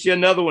 We'll get you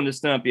another one to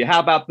stump you.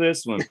 How about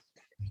this one?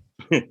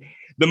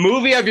 The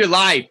movie of your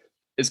life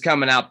is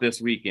coming out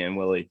this weekend,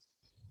 Willie.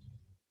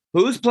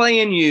 Who's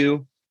playing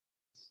you,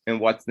 and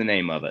what's the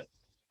name of it?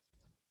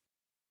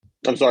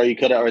 I'm sorry, you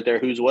cut out right there.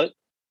 Who's what?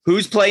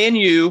 Who's playing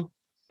you,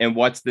 and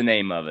what's the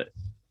name of it?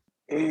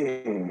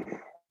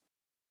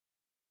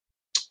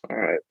 All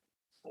right.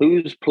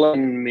 Who's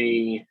playing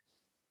me?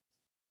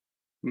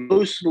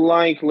 Most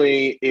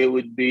likely it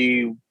would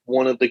be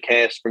one of the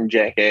cast from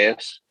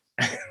Jackass.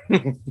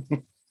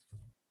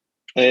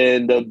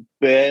 And the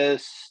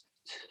best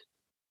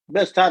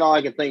title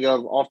I can think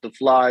of off the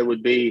fly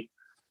would be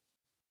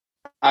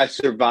I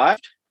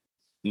Survived.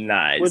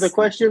 Nice. With a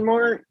question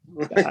mark.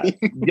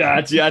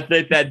 Gotcha. I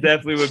think that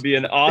definitely would be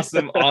an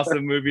awesome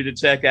movie to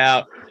check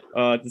out.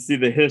 To see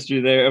the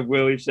history there of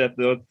Willie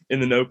Sheffield in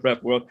the no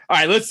prep world. All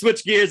right, let's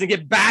switch gears and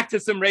get back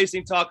to some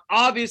racing talk.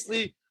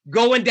 Obviously,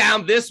 going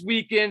down this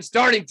weekend,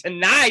 starting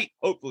tonight,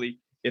 hopefully,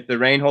 if the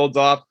rain holds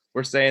off,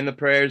 we're saying the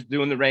prayers,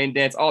 doing the rain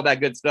dance, all that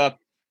good stuff.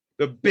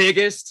 The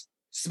biggest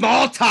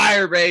small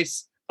tire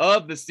race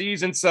of the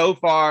season so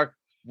far,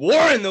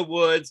 War in the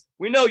Woods.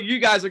 We know you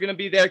guys are going to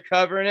be there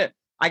covering it.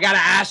 I got to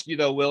ask you,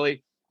 though,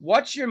 Willie,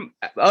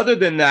 other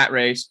than that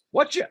race,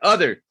 what's your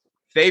other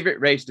favorite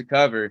race to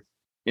cover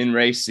in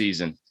race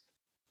season?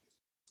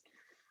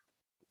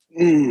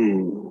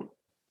 I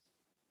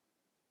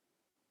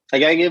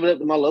gotta give it up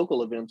to my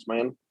local events,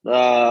 man.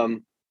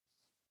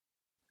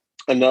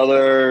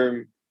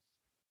 Another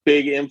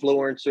big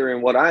influencer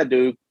in what I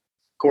do,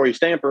 Corey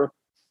Stamper,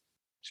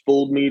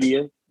 Spooled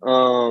Media.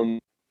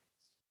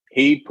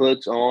 He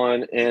puts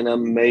on an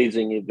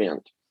amazing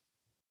event.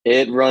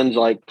 It runs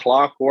like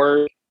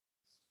clockwork.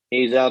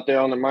 He's out there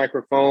on the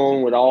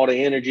microphone with all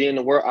the energy in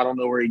the world. I don't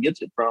know where he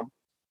gets it from.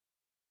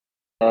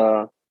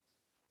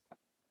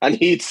 I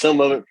need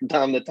some of it from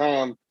time to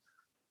time.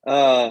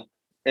 And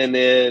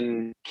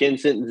then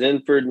Kensett,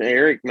 Zenford, and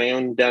Eric,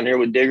 man, down here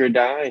with Dig or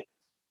Die.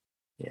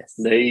 Yes.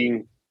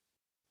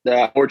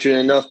 They're fortunate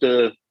enough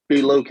to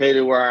be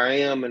located where I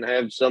am and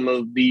have some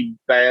of the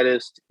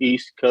baddest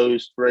East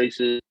Coast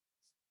races.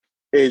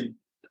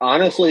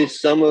 Honestly,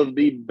 some of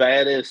the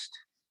baddest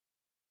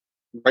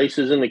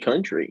races in the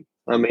country.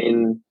 I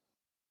mean,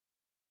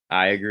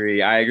 I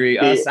agree.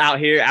 Us out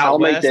here,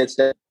 out west, make that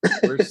step.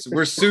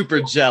 we're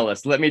super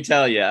jealous. Let me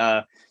tell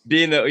you,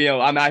 being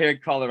I'm out here in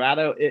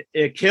Colorado,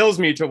 it kills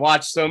me to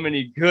watch so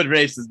many good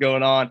races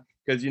going on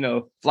because,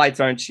 flights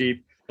aren't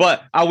cheap.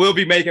 But I will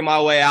be making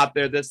my way out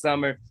there this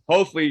summer.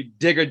 Hopefully,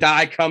 Dig or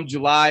Die come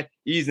July.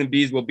 E's and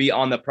B's will be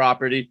on the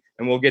property,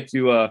 and we'll get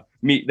to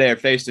meet there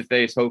face to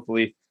face.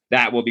 Hopefully,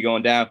 that will be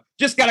going down.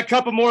 Just got a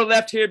couple more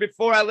left here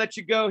before I let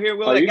you go here,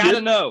 Will. I got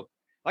to know.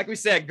 Like we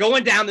said,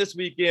 going down this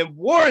weekend,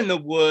 War in the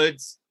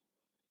Woods.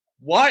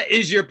 What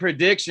is your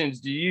predictions?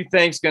 Do you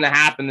think is going to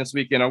happen this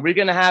weekend? Are we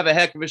going to have a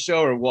heck of a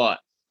show or what?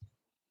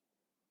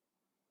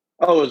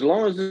 Oh, as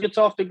long as it gets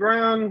off the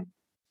ground,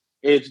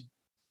 it's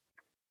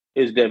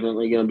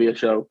definitely going to be a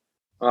show.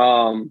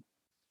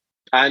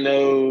 I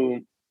know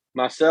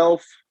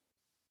myself,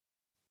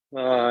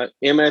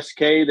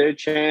 MSK, their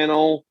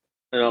channel,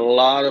 and a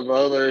lot of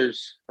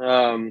others.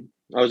 I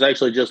was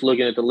actually just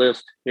looking at the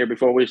list here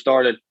before we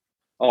started.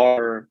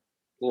 Are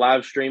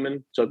live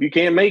streaming. So if you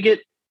can't make it,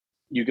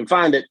 you can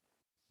find it.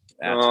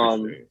 That's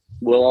for sure.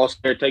 We'll all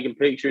start taking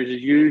pictures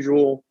as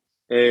usual.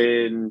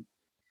 And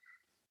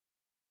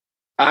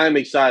I'm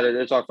excited.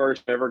 It's our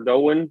first ever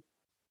going.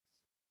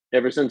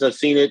 Ever since I've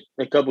seen it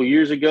a couple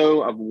years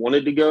ago, I've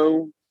wanted to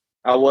go.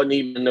 I wasn't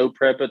even no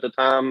prep at the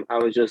time. I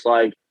was just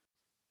like,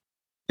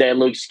 that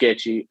looks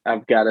sketchy.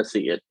 I've got to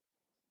see it.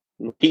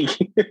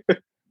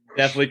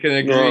 Definitely can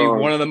agree.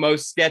 One of the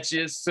most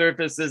sketchiest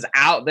surfaces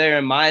out there,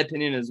 in my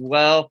opinion, as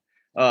well.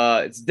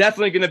 It's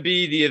definitely going to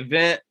be the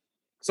event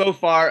so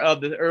far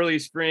of the early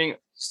spring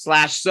 /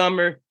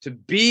 summer to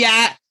be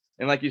at.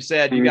 And like you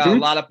said, you got a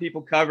lot of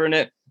people covering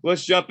it.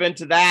 Let's jump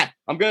into that.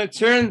 I'm going to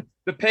turn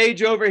the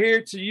page over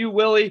here to you,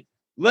 Willie.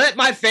 Let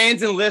my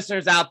fans and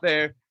listeners out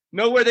there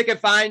know where they can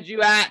find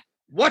you at.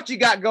 what you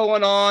got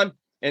going on,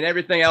 and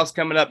everything else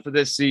coming up for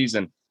this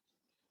season.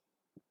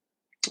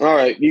 All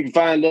right. You can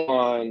find them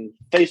on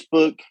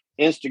Facebook,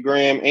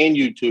 Instagram, and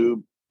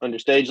YouTube under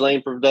Stage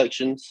Lane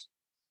Productions.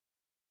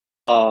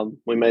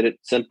 We made it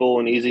simple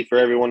and easy for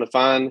everyone to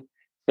find.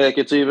 Heck,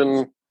 it's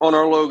even on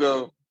our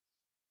logo.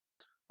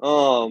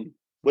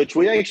 Which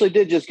we actually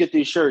did just get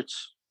these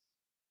shirts.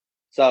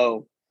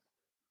 So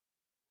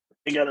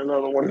we got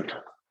another one.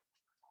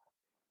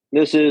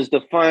 This is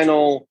the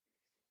final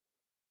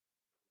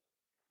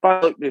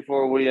look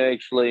before we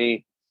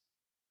actually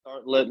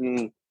start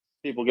letting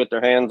people get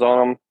their hands on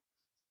them.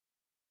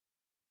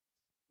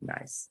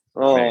 Nice.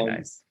 Very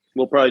nice.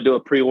 We'll probably do a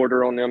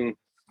pre-order on them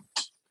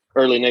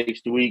early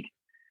next week.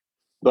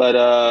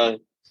 But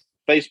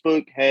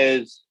Facebook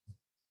has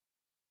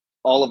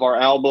all of our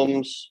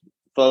albums,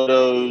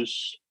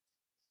 photos,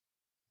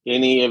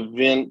 any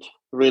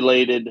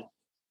event-related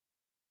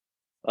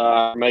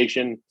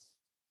information.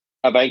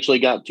 I've actually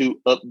got to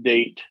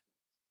update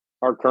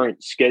our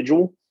current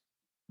schedule.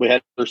 We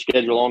had our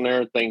schedule on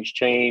there. Things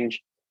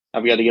change.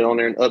 I've got to get on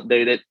there and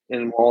update it.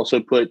 And we'll also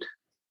put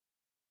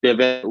the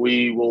event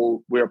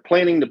we're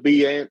planning to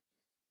be at.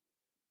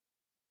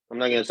 I'm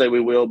not going to say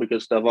we will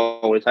because stuff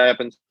always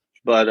happens.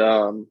 But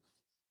we're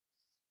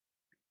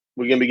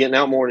going to be getting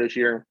out more this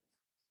year.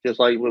 Just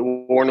like with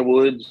War in the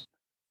Woods.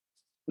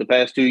 The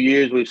past 2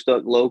 years, we've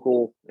stuck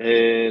local.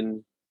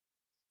 And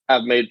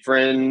I've been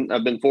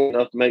fortunate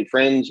enough to make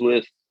friends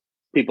with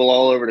people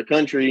all over the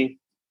country.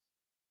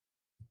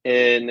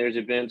 And there's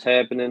events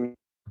happening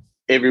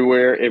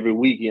everywhere, every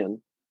weekend.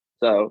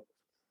 So,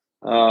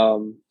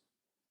 now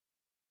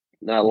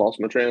I lost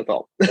my train of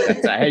thought.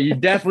 Hey, you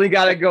definitely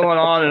got it going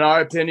on, in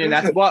our opinion.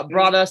 That's what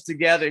brought us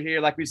together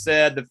here. Like we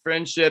said, the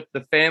friendship,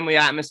 the family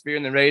atmosphere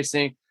in the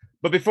racing.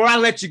 But before I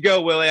let you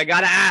go, Willie, I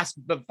got to ask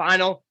the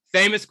final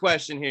famous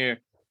question here.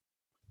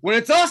 When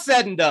it's all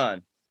said and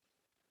done,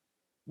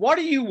 what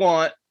do you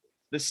want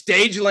the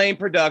Stage Lane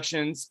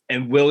Productions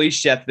and Willie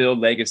Sheffield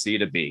legacy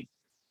to be?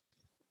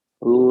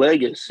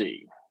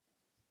 Legacy.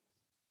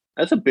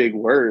 That's a big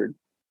word.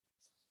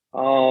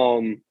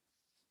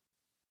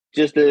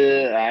 Just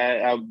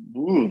I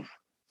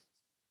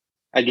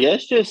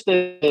guess just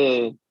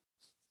a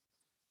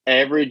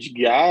average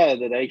guy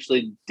that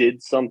actually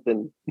did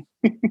something.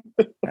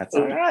 That's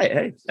all right.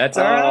 Hey, that's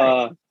all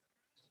right.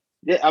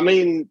 Yeah, I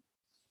mean,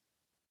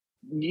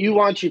 you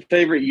watch your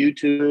favorite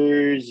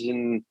YouTubers,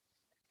 and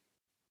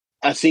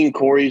I've seen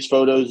Corey's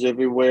photos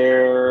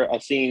everywhere.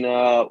 I've seen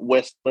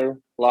Westler,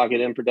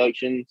 Lockett in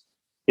Productions,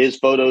 his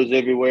photos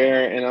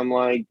everywhere. And I'm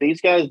like,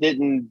 these guys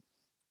didn't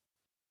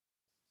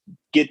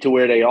get to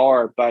where they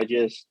are by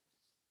just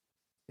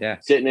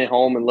sitting at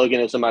home and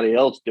looking at somebody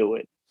else do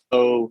it.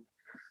 So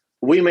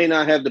we may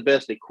not have the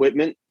best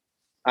equipment.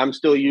 I'm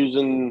still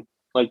using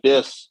like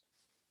this.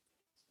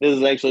 This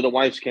is actually the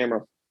wife's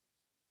camera.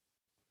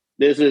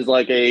 This is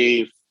like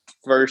a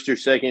first or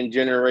second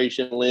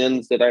generation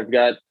lens that I've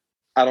got.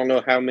 I don't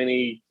know how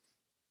many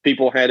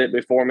people had it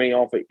before me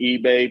off of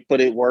eBay, put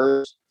it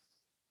worse.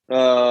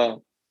 A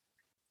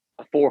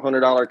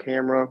 $400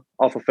 camera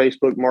off of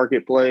Facebook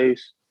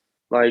Marketplace.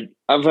 Like,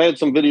 I've had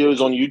some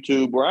videos on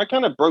YouTube where I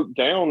kind of broke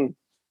down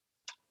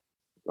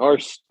our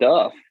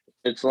stuff.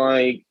 It's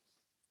like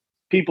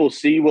people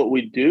see what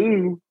we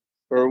do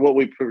or what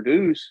we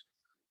produce.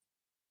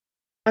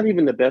 Not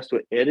even the best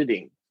with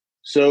editing.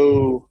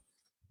 So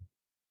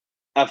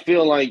I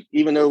feel like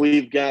even though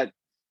we've got,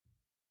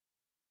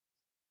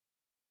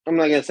 I'm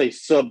not going to say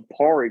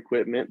subpar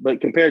equipment,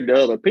 but compared to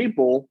other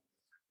people,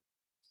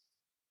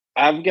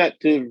 I've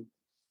got to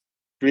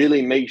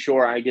really make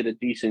sure I get a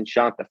decent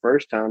shot the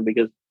first time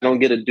because I don't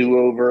get a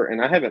do-over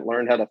and I haven't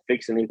learned how to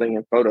fix anything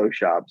in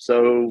Photoshop.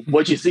 So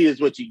what you see is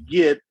what you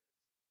get.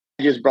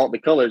 I just brought the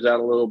colors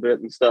out a little bit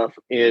and stuff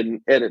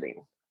in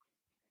editing.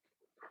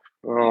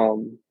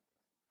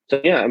 So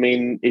yeah, I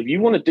mean, if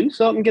you want to do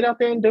something, get out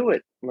there and do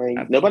it.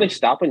 Like, nobody's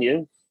stopping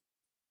you.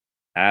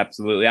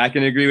 Absolutely. I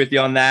can agree with you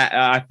on that.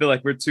 I feel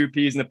like we're two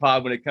peas in the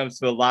pod when it comes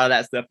to a lot of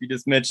that stuff you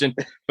just mentioned.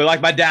 But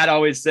like my dad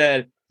always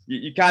said,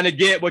 you kind of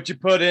get what you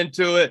put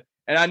into it.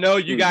 And I know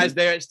you guys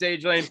there at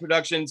Stage Lane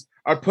Productions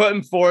are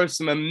putting forth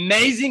some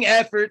amazing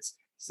efforts,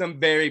 some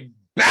very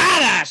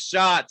badass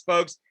shots,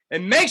 folks.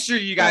 And make sure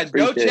you guys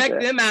go check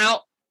them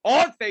out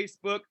on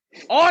Facebook,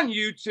 on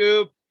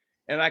YouTube.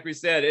 And like we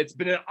said, it's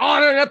been an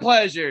honor and a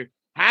pleasure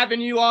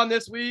having you on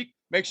this week.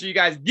 Make sure you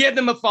guys give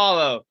them a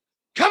follow.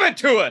 Coming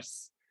to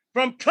us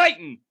from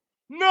Clayton,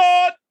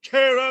 North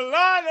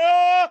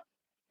Carolina,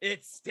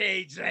 it's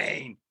Stage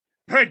Lane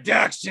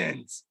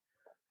Productions.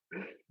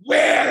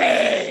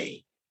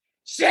 Willie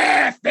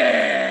Sheffield.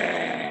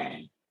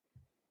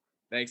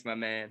 Thanks, my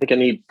man. I think I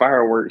need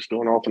fireworks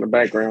going off in the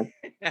background.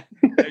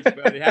 Thanks,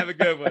 buddy. Have a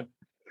good one.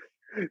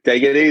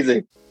 Take it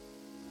easy.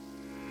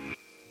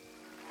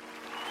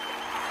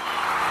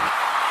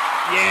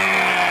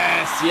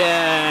 Yes,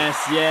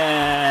 yes,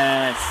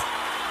 yes.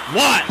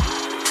 What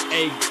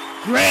a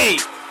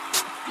great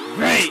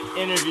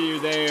interview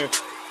there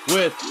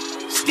with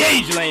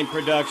Stage Lane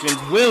Productions.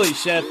 Willie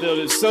Sheffield.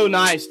 It's so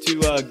nice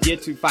to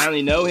get to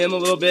finally know him a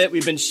little bit.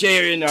 We've been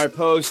sharing our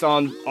posts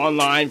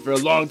online for a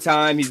long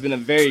time. He's been a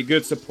very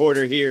good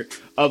supporter here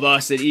of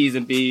us at E's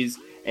and B's.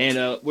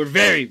 And we're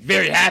very,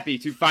 very happy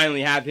to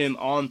finally have him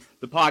on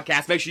the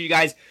podcast. Make sure you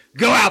guys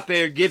go out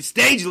there, give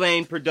Stage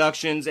Lane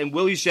Productions and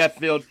Willie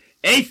Sheffield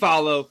a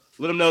follow.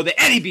 Let them know that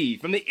Eddie B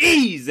from the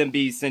E's and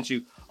B's sent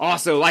you.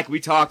 Also, like we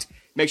talked,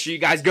 make sure you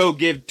guys go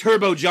give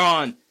Turbo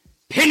John,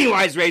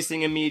 Pennywise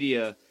Racing and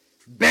Media,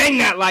 Bang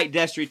That Light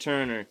Destry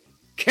Turner,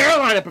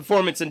 Carolina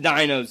Performance and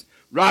Dynos,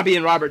 Robbie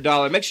and Robert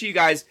Dollar. Make sure you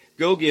guys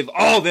go give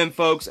all them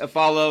folks a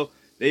follow.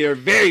 They are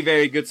very,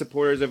 very good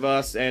supporters of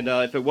us, and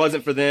if it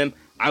wasn't for them,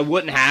 I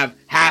wouldn't have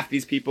half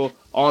these people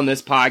on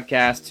this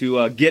podcast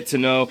to get to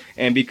know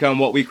and become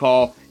what we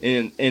call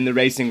in the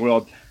racing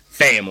world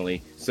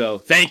family. So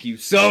thank you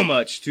so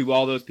much to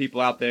all those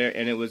people out there,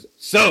 and it was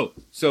so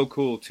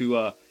cool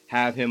to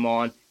have him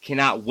on.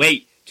 Cannot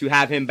wait to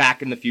have him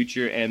back in the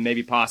future and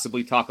maybe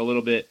possibly talk a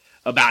little bit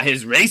about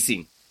his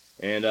racing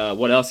and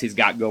what else he's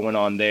got going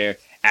on there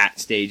at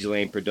Stage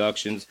Lane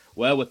Productions.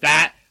 Well, with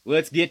that,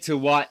 let's get to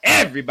what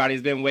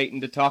everybody's been waiting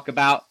to talk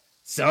about,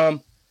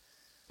 some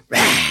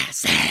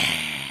racing.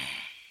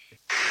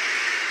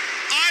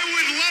 I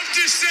would love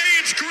to say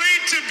it's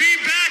great to be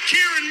back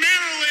here in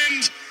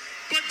Maryland,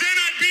 but then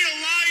I'd be a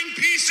lying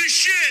piece of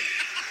shit.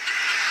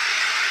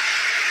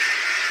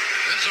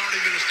 That's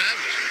already been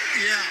established.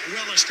 Yeah,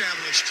 well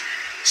established.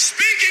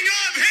 Speaking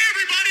of, hey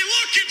everybody,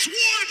 look, it's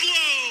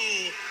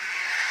Wardlow.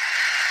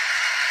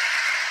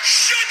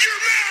 Shut your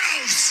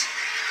mouths.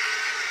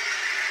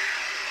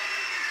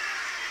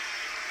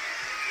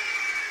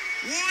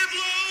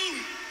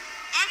 Wardlow,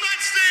 I'm not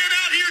staying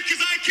out here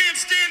because I can't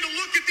stand to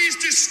look at these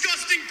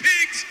disgusting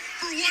pigs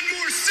for one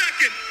more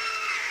second.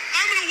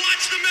 I'm going to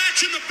watch the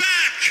match in the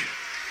back.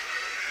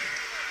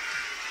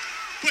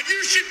 But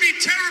you should be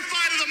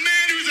terrified of the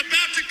man who's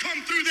about to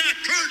come through that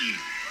curtain.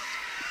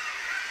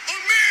 A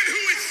man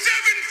who is 7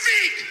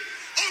 feet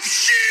of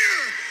sheer,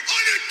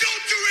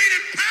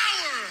 unadulterated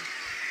power.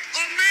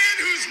 A man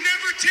who's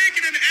never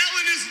taken an L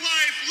in his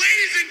life.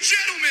 Ladies and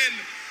gentlemen,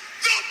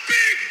 the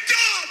Big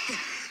Dub,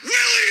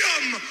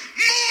 William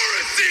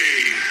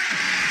Morrissey.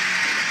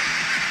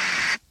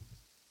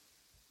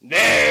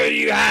 There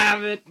you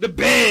have it. The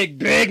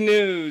big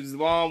news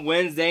on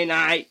Wednesday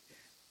night.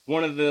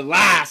 One of the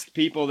last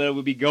people that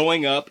would be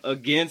going up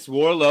against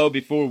Wardlow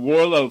before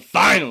Wardlow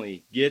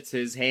finally gets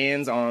his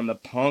hands on the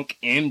Punk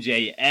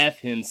MJF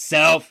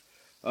himself.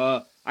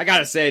 I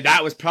gotta say,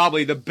 that was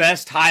probably the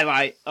best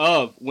highlight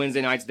of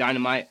Wednesday night's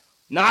Dynamite.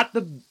 Not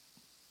the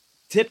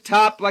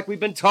tip-top like we've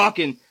been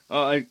talking.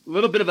 A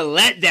little bit of a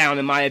letdown,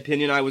 in my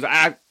opinion. I was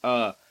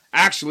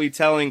actually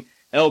telling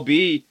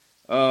LB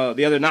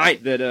the other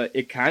night that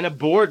it kind of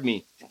bored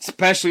me,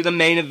 especially the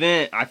main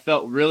event. I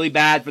felt really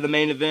bad for the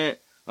main event.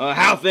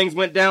 How things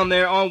went down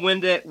there on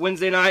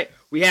Wednesday night.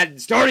 We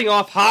had starting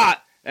off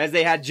hot as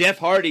they had Jeff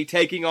Hardy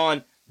taking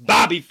on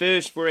Bobby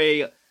Fish for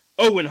a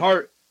Owen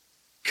Hart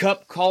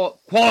Cup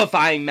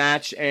qualifying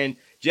match, and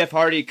Jeff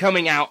Hardy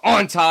coming out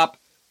on top,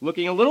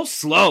 looking a little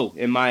slow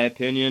in my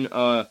opinion.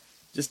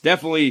 Just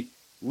definitely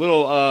a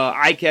little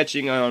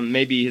eye-catching on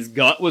maybe his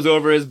gut was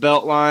over his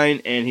belt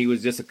line, and he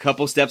was just a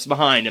couple steps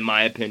behind in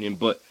my opinion.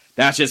 But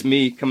that's just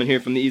me coming here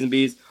from the E's and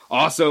B's.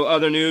 Also,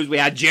 other news, we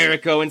had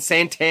Jericho and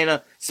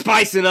Santana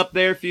spicing up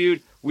their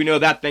feud. We know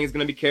that thing's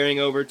going to be carrying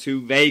over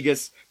to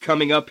Vegas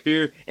coming up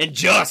here in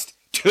just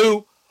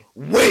 2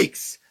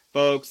 weeks,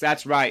 folks.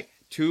 That's right,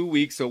 3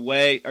 weeks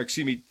away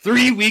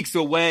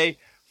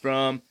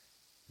from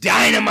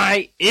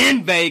Dynamite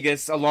in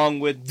Vegas, along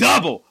with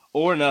Double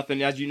or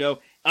Nothing. As you know,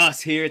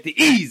 us here at the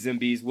E's and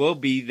B's will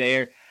be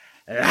there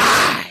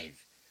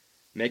live,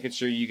 making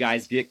sure you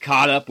guys get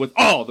caught up with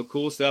all the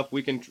cool stuff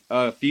we can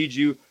feed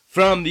you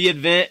from the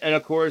event, and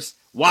of course,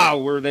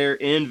 while we're there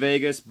in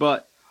Vegas.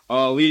 But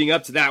leading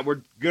up to that,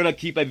 we're going to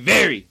keep a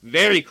very,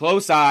 very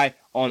close eye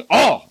on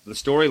all the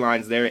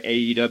storylines there at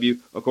AEW.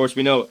 Of course,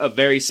 we know a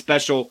very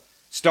special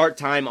start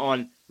time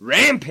on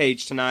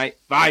Rampage tonight,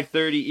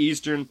 5:30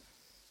 Eastern.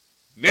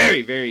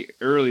 Very, very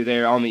early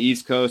there on the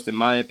East Coast, in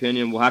my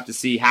opinion. We'll have to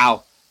see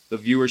how the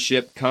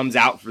viewership comes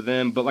out for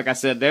them. But like I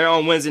said, they're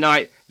on Wednesday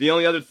night. The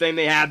only other thing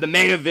they had, the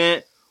main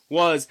event,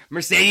 was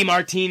Mercedes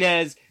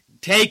Martinez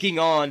taking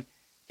on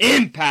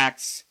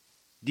Impact's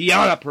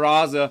Deonna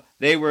Purrazzo.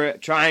 They were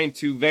trying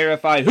to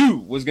verify who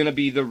was going to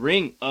be the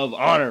Ring of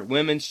Honor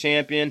Women's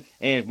Champion.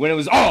 And when it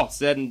was all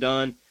said and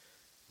done,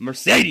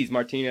 Mercedes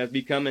Martinez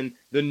becoming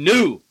the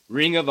new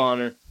Ring of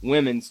Honor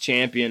Women's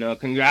Champion.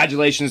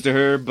 Congratulations to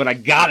her, but I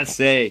gotta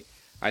say,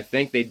 I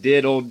think they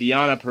did old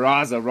Deonna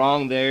Purrazzo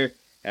wrong there,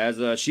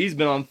 as she's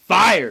been on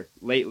fire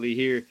lately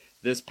here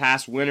this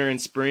past winter and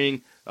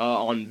spring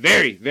on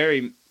very,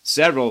 very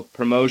several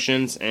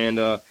promotions. And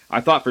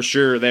I thought for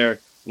sure there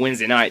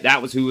Wednesday night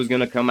that was who was going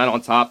to come out on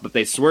top, but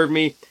they swerved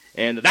me,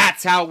 and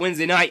that's how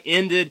Wednesday night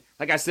ended.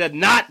 Like I said,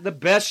 not the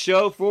best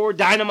show for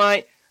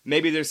Dynamite.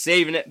 Maybe they're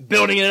saving it,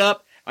 building it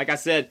up. Like I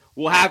said,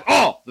 we'll have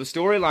all the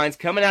storylines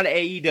coming out of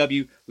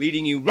AEW,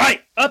 leading you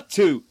right up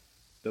to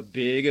the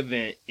big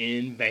event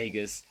in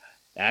Vegas.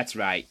 That's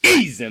right,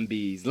 E's and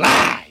B's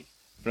live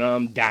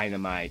from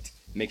Dynamite.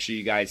 Make sure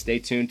you guys stay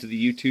tuned to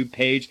the YouTube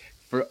page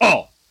for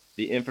all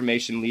the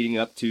information leading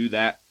up to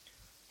that.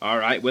 All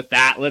right, with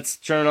that, let's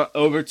turn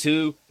over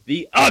to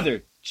the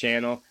other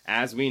channel.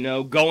 As we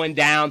know, going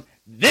down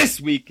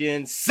this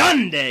weekend,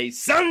 Sunday.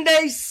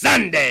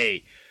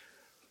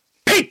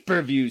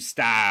 Pay-per-view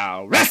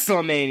style,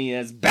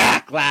 WrestleMania's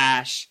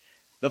Backlash.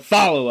 The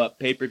follow-up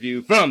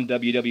pay-per-view from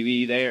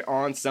WWE there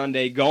on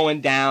Sunday,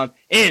 going down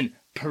in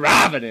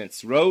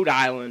Providence, Rhode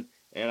Island.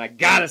 And I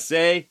gotta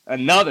say,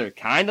 another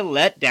kind of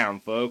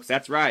letdown, folks.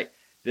 That's right.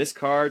 This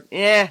card,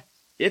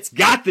 it's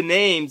got the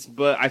names,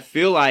 but I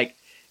feel like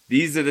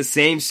these are the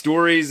same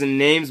stories and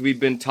names we've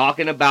been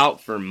talking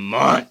about for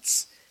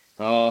months.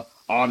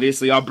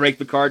 Obviously, I'll break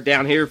the card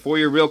down here for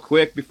you real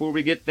quick before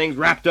we get things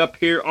wrapped up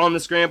here on the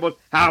Scrambled.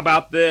 How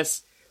about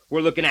this?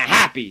 We're looking at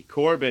Happy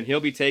Corbin.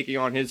 He'll be taking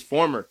on his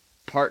former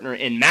partner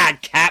in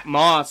Madcap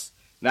Moss.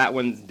 That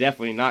one's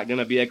definitely not going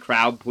to be a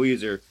crowd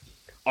pleaser.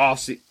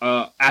 Also,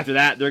 after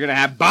that, they're going to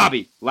have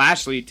Bobby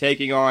Lashley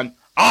taking on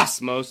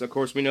Osmos. Of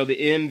course, we know the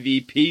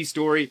MVP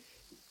story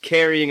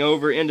carrying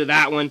over into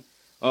that one.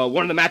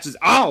 One of the matches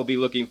I'll be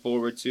looking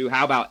forward to.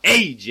 How about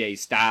AJ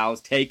Styles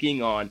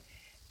taking on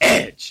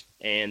Edge?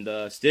 And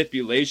the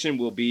stipulation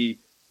will be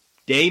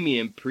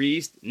Damian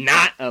Priest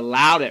not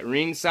allowed at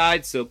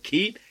ringside. So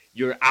keep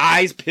your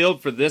eyes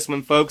peeled for this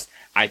one, folks.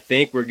 I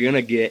think we're going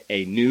to get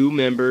a new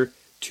member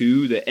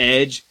to the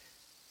Edge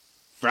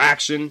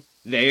faction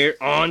there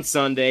on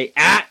Sunday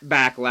at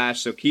Backlash.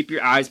 So keep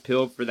your eyes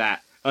peeled for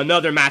that.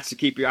 Another match to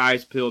keep your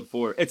eyes peeled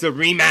for. It's a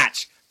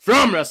rematch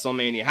from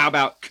WrestleMania. How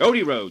about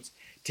Cody Rhodes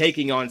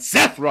taking on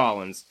Seth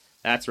Rollins?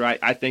 That's right.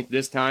 I think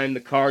this time the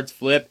cards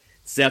flip.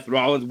 Seth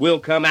Rollins will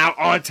come out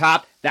on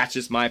top. That's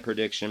just my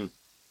prediction.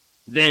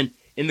 Then,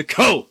 in the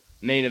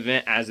co-main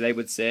event, as they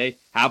would say,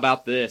 how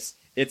about this?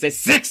 It's a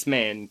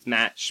 6-man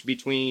match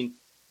between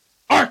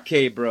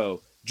RK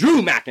Bro,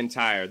 Drew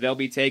McIntyre. They'll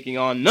be taking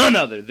on none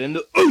other than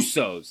the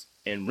Usos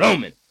and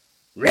Roman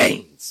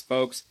Reigns,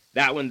 folks.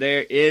 That one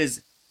there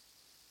is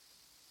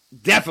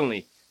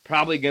definitely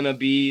probably going to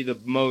be the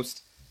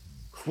most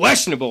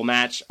questionable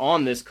match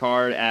on this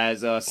card, as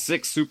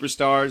 6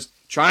 superstars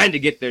trying to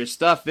get their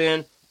stuff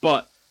in.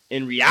 But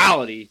in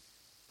reality,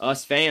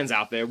 us fans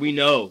out there, we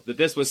know that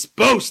this was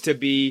supposed to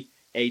be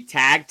a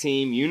tag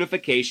team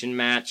unification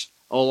match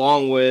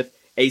along with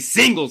a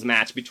singles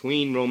match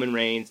between Roman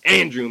Reigns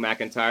and Drew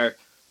McIntyre.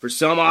 For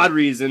some odd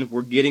reason,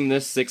 we're getting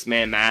this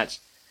 6-man match.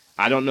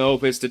 I don't know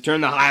if it's to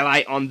turn the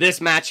highlight on this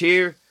match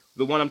here,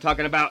 the one I'm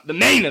talking about, the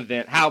main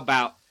event. How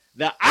about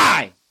the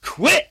I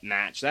Quit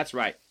match? That's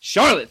right.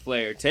 Charlotte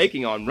Flair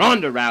taking on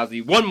Ronda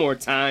Rousey one more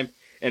time.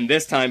 And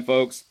this time,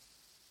 folks,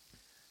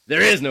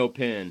 there is no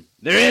pin.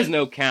 There is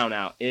no count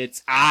out.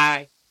 It's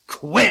I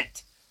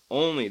quit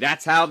only.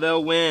 That's how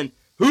they'll win.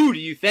 Who do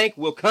you think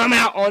will come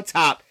out on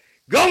top?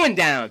 Going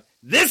down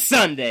this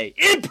Sunday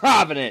in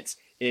Providence,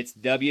 it's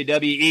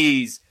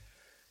WWE's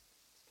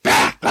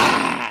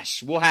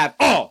Backlash. We'll have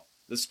all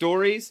the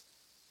stories,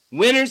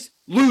 winners,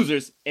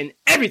 losers, and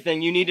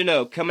everything you need to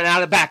know coming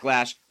out of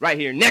Backlash right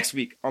here next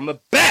week on the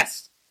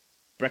best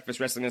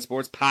Breakfast Wrestling and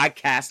Sports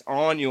podcast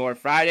on your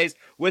Fridays.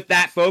 With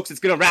that, folks, it's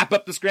going to wrap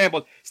up the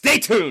Scrambled. Stay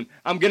tuned.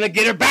 I'm going to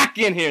get her back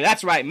in here.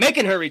 That's right,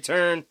 making her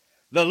return,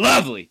 the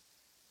lovely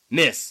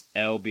Miss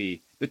LB.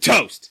 The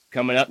toast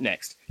coming up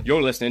next.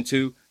 You're listening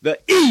to the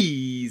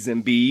E's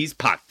and B's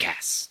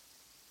podcast.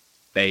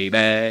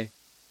 Baby.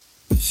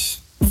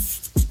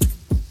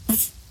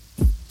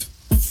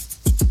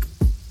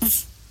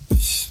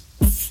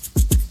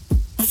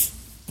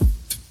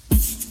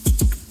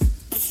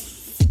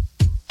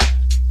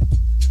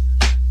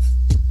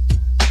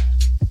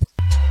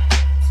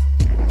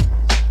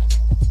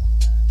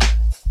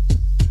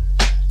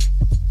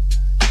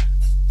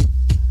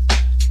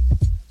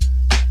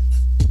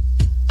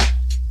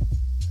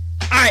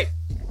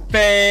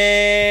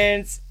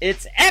 Fans,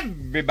 it's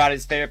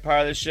everybody's favorite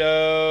part of the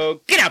show.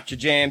 Get out your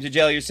jams, your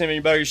jelly, your cinnamon,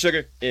 your butter, your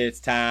sugar. It's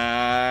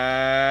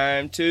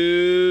time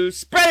to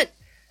spread it.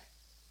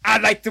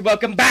 I'd like to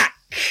welcome back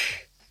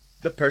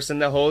the person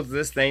that holds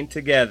this thing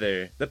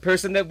together. The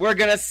person that we're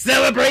going to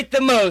celebrate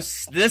the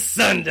most this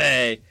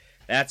Sunday.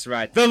 That's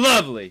right, the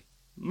lovely,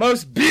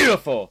 most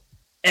beautiful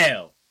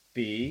LB.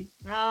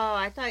 Oh,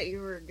 I thought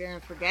you were going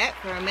to forget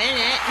for a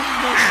minute.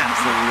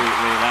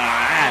 Absolutely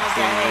not.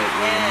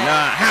 Absolutely Okay,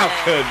 not. How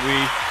could we?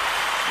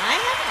 I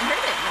haven't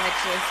heard it much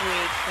this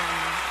week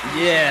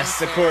from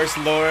Yes, of course,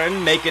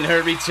 Lauren making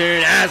her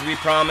return as we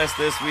promised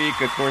this week.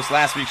 Of course,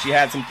 last week she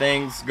had some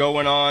things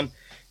going on,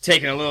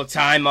 taking a little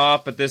time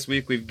off, but this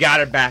week we've got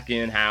her back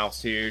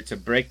in-house here to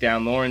break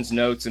down Lauren's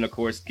notes and, of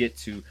course, get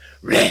to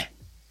Rep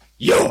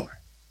Your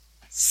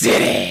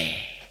City.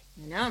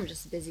 I know, I'm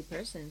just a busy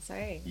person.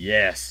 Sorry.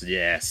 Yes,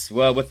 yes.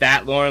 Well, with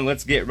that, Lauren,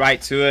 let's get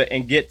right to it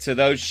and get to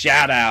those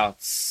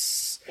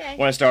shout-outs. Okay. I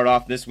want to start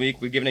off this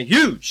week. We're giving a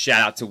huge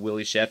shout-out to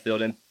Willie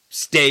Sheffield and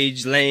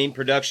Stage Lane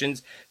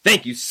Productions.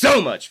 Thank you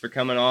so much for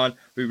coming on.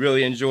 We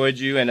really enjoyed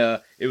you, and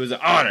it was an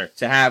honor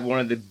to have one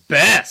of the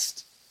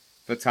best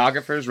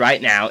photographers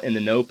right now in the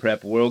No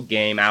Prep World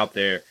game out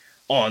there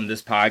on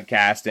this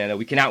podcast. And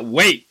we cannot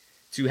wait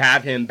to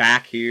have him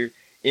back here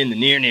in the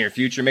near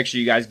future. Make sure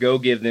you guys go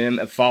give them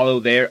a follow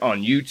there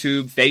on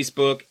YouTube,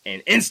 Facebook,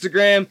 and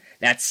Instagram.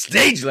 That's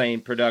Stage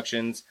Lane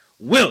Productions.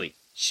 Willie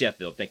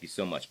Sheffield, thank you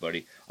so much,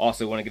 buddy.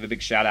 Also want to give a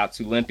big shout out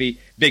to Limpy.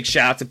 Big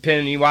shout out to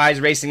Pennywise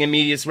Racing and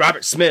Media's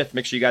Robert Smith.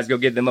 Make sure you guys go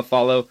give them a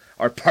follow.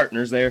 Our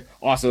partners there.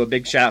 Also a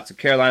big shout out to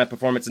Carolina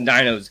Performance and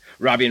Dynos,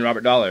 Robbie and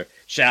Robert Dollar.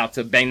 Shout out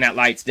to Bang That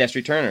Lights,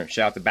 Destry Turner.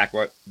 Shout out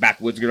to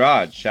Backwoods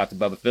Garage. Shout out to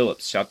Bubba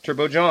Phillips. Shout out to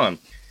Turbo John.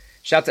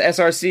 Shout out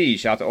to SRC.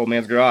 Shout out to Old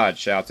Man's Garage.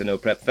 Shout out to No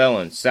Prep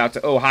Felons. Shout out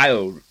to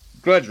Ohio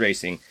Grudge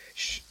Racing.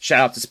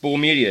 Shout out to Spool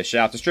Media.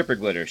 Shout out to Stripper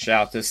Glitter.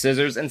 Shout out to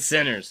Scissors and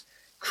Sinners.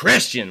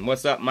 Christian,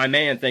 what's up, my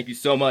man? Thank you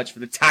so much for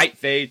the tight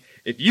fade.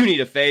 If you need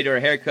a fade or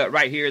a haircut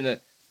right here in the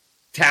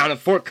town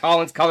of Fort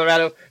Collins,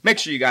 Colorado, make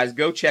sure you guys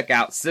go check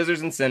out Scissors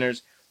and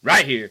Sinners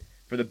right here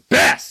for the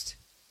best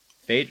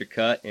fade or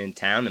cut in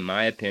town, in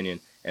my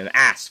opinion. And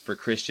ask for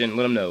Christian.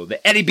 Let him know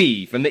the Eddie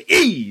B from the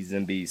E's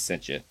and B's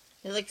sent you.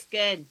 It looks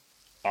good.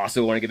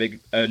 Also want to give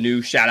a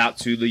new shout out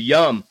to the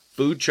Yum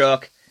Food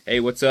Truck. Hey,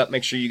 what's up?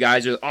 Make sure you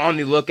guys are on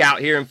the lookout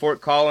here in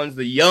Fort Collins.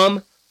 The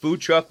Yum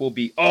Food Truck will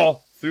be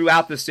all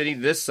throughout the city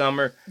this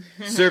summer,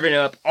 serving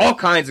up all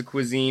kinds of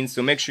cuisines.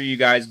 So make sure you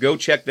guys go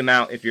check them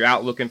out if you're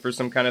out looking for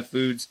some kind of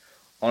foods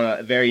on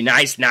a very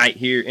nice night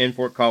here in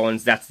Fort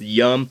Collins. That's the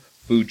Yum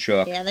Food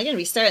Truck. Yeah, they're going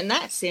to be starting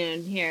that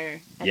soon here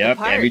at Yep,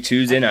 the park, every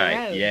Tuesday up the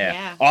night. road.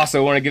 Yeah.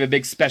 Also want to give a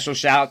big special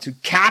shout out to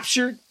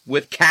Captured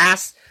with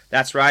Cass.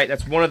 That's right.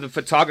 That's one of the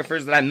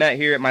photographers that I met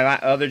here at my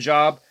other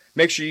job.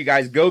 Make sure you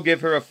guys go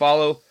give her a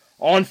follow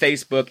on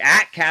Facebook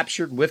at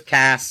Captured with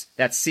Cass.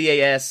 That's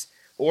C-A-S.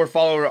 Or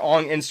follow her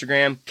on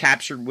Instagram,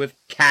 Captured with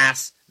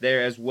Cass,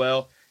 there as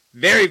well.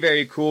 Very,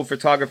 very cool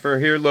photographer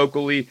here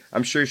locally.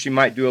 I'm sure she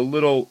might do a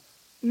little,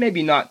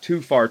 maybe not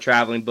too far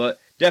traveling, but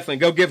definitely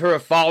go give her a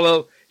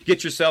follow.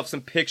 Get yourself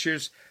some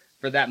pictures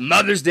for that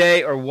Mother's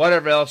Day or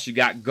whatever else you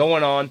got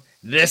going on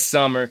this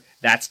summer.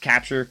 That's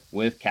Capture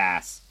with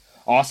Cass.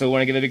 Also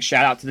want to give a big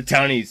shout out to the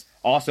Tonys.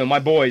 Also my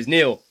boys,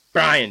 Neil,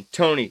 Brian,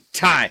 Tony,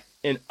 Ty,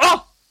 and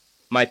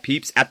my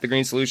peeps at The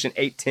Green Solution,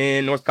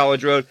 810 North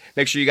College Road.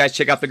 Make sure you guys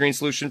check out The Green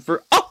Solution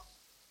for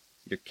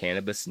your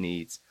cannabis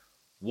needs.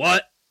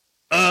 What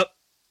up,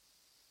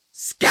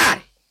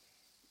 Scotty?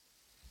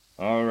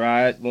 All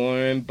right,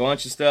 Lauren,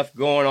 bunch of stuff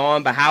going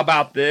on, but how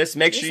about this?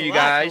 Make sure you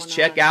guys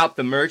check out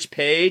the merch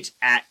page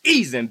at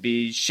E's and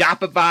B's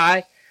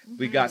Shopify.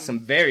 We got some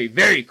very,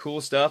 very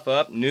cool stuff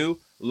up, new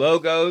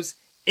logos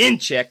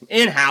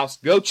in-house.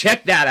 Go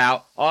check that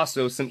out.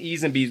 Also, some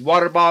E's and B's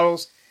water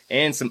bottles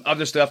and some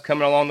other stuff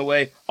coming along the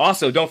way.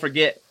 Also, don't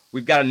forget,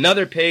 we've got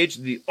another page,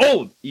 the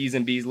old E's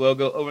and B's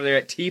logo over there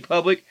at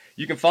TeePublic.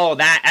 You can follow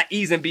that at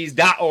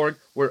easandb's.org,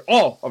 where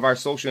all of our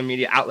social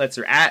media outlets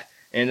are at.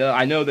 And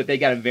I know that they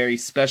got a very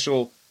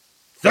special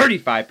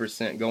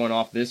 35% going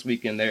off this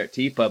weekend there at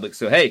TeePublic.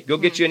 So, hey, go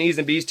get you an E's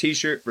and B's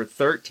t-shirt for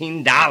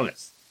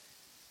 $13.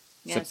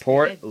 Yeah,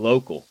 support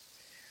local.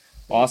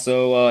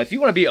 Also, if you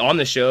want to be on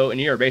the show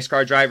and you're a race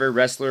car driver,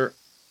 wrestler,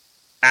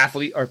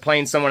 athlete, or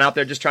playing someone out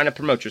there just trying to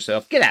promote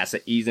yourself, get us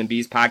at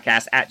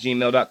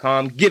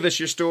easandbspodcast@gmail.com. Give us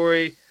your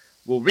story.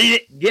 We'll read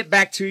it, get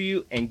back to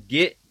you, and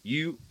get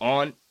you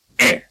on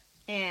air.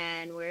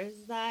 And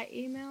where's that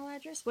email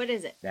address? What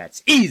is it?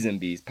 That's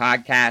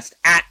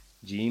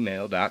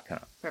easandbspodcast@gmail.com.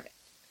 Perfect.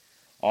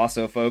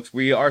 Also, folks,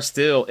 we are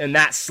still in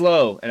that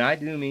slow, and I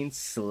do mean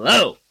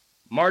slow,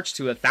 march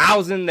to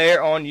 1,000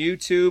 there on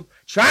YouTube,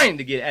 trying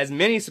to get as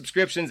many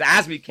subscriptions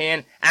as we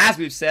can, as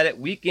we've said it,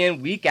 week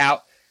in, week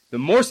out. The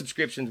more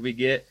subscriptions we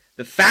get,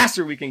 the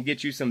faster we can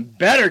get you some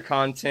better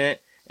content.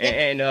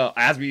 And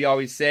as we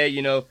always say,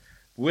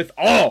 with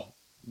all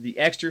the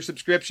extra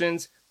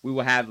subscriptions, we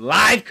will have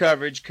live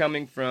coverage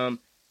coming from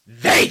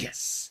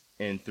Vegas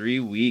in 3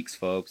 weeks,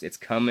 folks. It's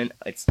coming.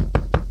 It's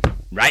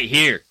right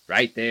here,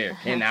 right there.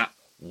 Cannot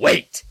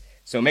wait.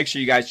 So make sure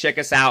you guys check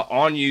us out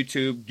on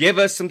YouTube. Give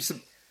us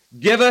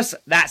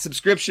that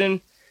subscription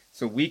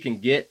so we can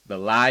get the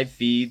live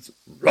feeds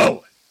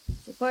rolling.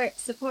 Support.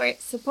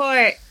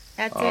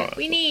 That's what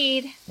we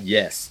need.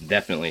 Yes,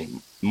 definitely.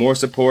 More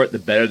support, the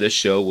better this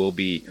show will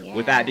be. Yeah.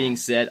 With that being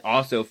said,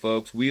 also,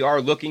 folks, we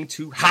are looking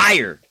to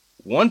hire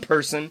one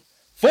person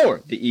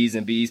for the E's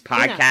and B's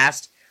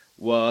podcast. Yeah.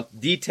 Well,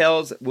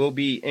 details will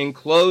be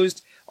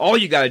enclosed. All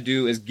you got to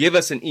do is give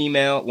us an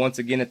email, once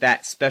again, at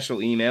that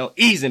special email,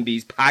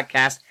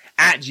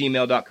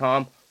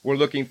 easandbspodcast@gmail.com. We're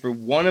looking for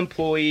one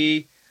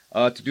employee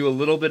to do a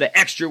little bit of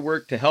extra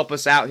work to help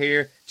us out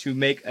here to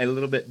make a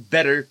little bit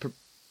better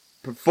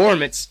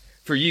performance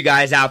for you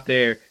guys out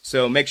there.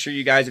 So make sure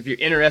you guys, if you're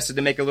interested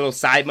to make a little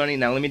side money,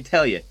 now let me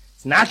tell you,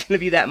 it's not going to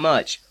be that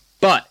much,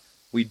 but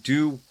we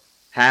do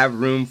have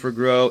room for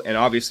growth, and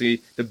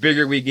obviously the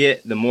bigger we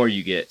get, the more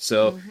you get.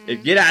 So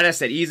get at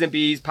us at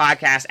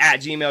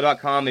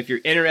easandbspodcast@gmail.com if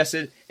you're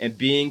interested in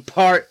being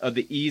part of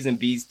the E's and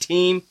B's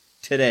team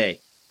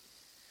today.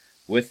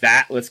 With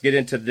that, let's get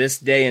into this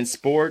day in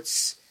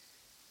sports.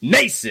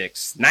 May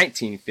 6,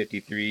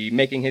 1953,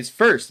 making his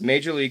first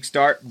Major League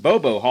start,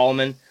 Bobo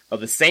Hallman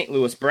of the St.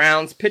 Louis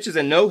Browns pitches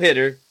a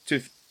no-hitter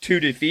to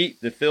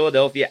defeat the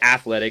Philadelphia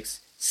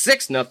Athletics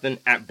 6-0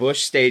 at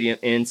Busch Stadium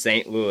in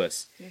St.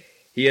 Louis.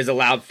 He has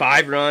allowed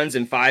 5 runs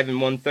in 5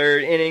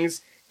 1/3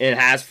 innings and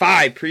has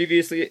 5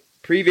 previous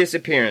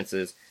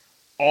appearances,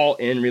 all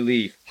in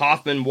relief.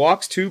 Hoffman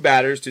walks 2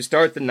 batters to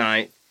start the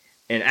 9th,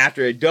 and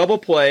after a double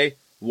play,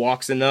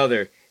 walks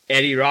another.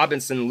 Eddie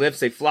Robinson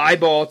lifts a fly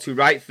ball to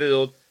right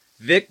field.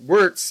 Vic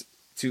Wertz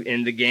to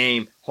end the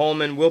game.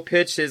 Holman will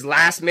pitch his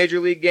last Major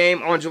League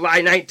game on July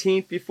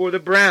 19th before the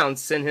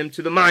Browns send him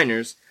to the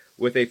minors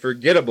with a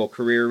forgettable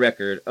career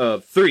record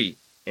of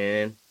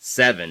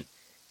 3-7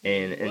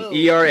 and an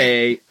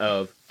ERA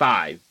of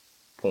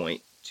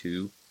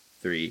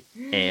 5.23.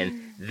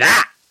 And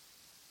that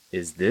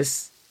is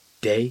this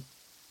day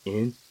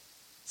in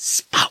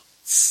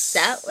sports.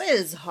 That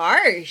was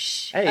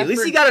harsh. Hey, at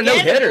least he got a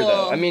no-hitter,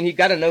 though. I mean, he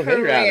got a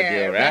no-hitter out of the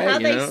deal, right? How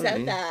they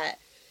said that.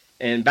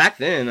 And back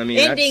then, I mean,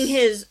 ending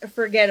his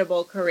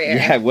forgettable career.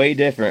 Yeah, way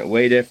different.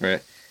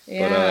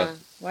 Yeah. But,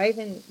 why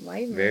even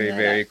very,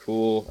 very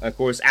cool. Of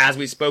course, as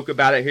we spoke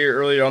about it here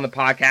earlier on the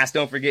podcast,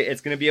 don't forget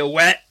it's going to be a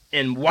wet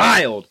and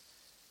wild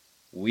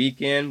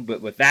weekend. But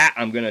with that,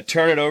 I'm going to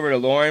turn it over to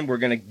Lauren. We're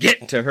going to get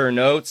into her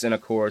notes and,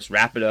 of course,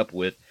 wrap it up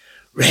with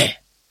Rep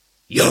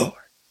Your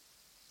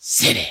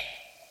City.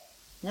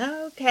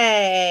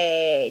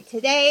 Okay.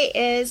 Today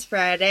is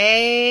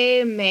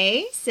Friday,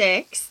 May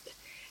 6th.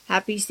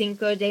 Happy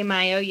Cinco de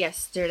Mayo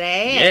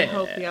yesterday. Yeah. I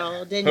hope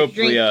y'all didn't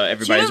drink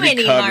everybody's too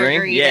many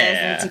recovering. margaritas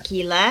Yeah. and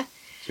tequila.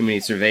 Too many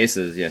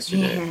cervezas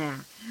yesterday. Yeah.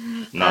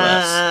 Not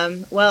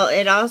us. Well,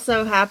 it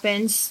also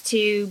happens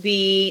to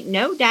be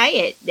No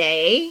Diet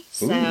Day.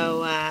 So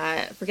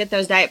forget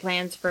those diet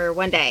plans for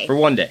one day. For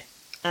one day.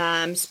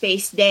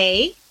 Space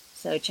Day.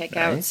 So check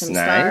out some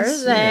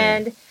stars. Yeah.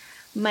 And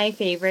my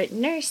favorite,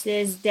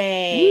 Nurses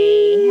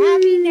Day. Woo!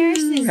 Happy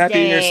Nurses Happy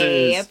Day.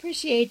 Nurses.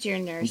 Appreciate your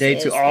nurses. Day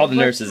to all the They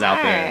work nurses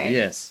out there. hard.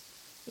 Yes.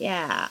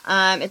 Yeah.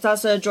 It's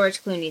also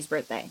George Clooney's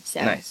birthday.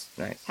 So Nice.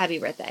 happy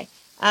birthday.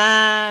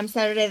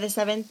 Saturday the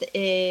 7th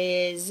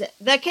is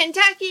the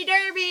Kentucky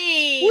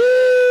Derby.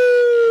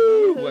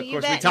 Woo! Who Of you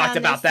course, we betting talked on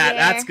about this that.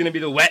 year? That's going to be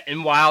the wet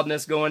and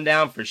wildness going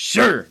down for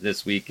sure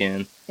this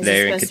weekend. Is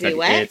there it in supposed to be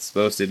Kentucky. wet? It's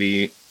supposed to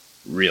be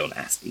real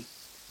nasty.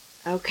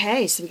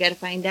 Okay, so we got to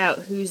find out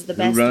who's the Who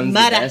best runs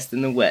mudda. the best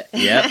in the wet?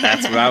 Yep,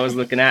 that's what I was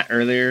looking at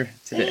earlier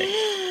today.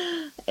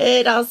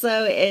 It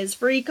also is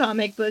Free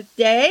Comic Book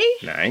Day,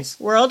 Nice.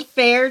 World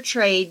Fair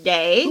Trade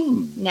Day,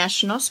 Ooh.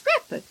 National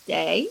Scrapbook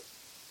Day,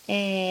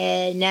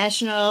 and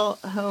National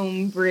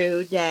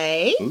Homebrew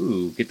Day.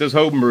 Ooh, get those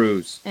home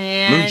brews.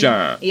 And,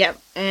 Moonshine. Yep,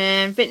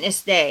 and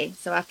Fitness Day.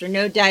 So after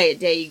No Diet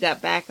Day, you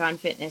got back on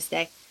Fitness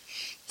Day.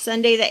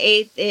 Sunday the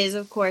 8th is,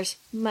 of course,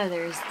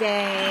 Mother's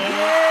Day.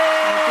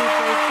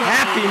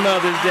 Happy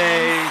Mother's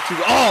Day to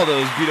all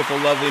those beautiful,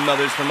 lovely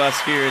mothers from us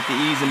here at the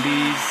E's and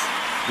B's.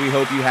 We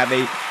hope you have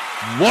a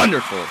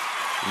wonderful,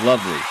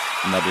 lovely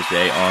Mother's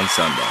Day on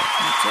Sunday.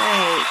 That's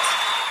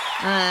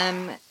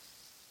right.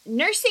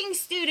 Nursing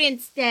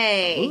Students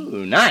Day.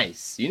 Ooh,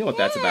 nice. You know what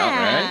that's about,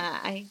 right? Yeah,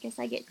 I guess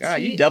I get God,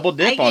 two. you double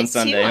dip I on get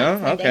Sunday, two on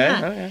huh? Sunday, Okay,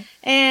 huh? okay.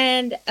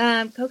 And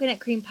Coconut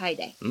Cream Pie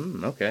Day.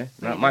 Okay.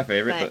 Not my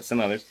favorite, but some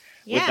others.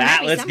 Yeah, With that,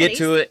 maybe let's get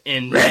to it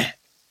in Rep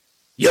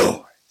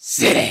Your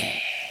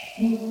City.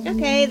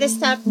 Okay, this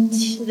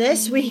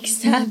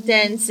week's top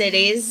 10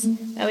 cities.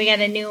 We got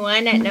a new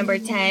one at number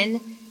 10,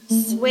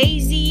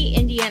 Swayze,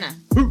 Indiana.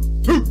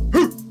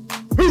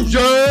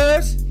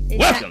 Hoosiers!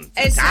 Welcome to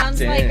It Top sounds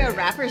 10. like a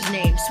rapper's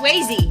name,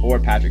 Swayze. Or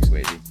Patrick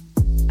Swayze.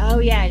 Oh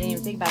yeah, I didn't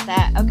even think about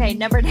that. Okay,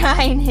 number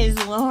 9 is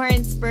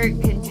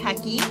Lawrenceburg,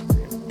 Kentucky.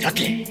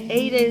 Kentucky.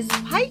 8 is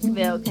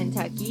Pikeville,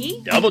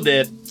 Kentucky. Double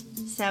dip.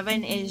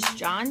 7 is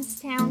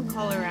Johnstown,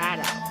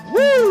 Colorado.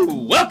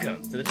 Woo!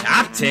 Welcome to the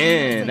top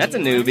 10. That's a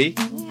newbie.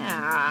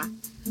 Yeah.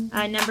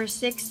 Number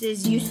 6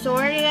 is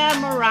Usoria,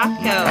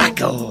 Morocco.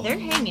 Morocco. They're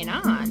hanging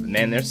on.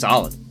 Man, they're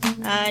solid.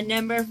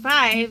 Number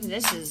 5,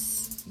 this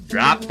is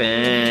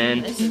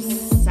Dropping.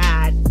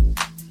 sad.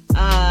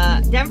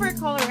 Denver,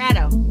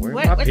 Colorado. Where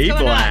What's my people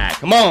going on? at?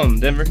 Come on,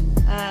 Denver.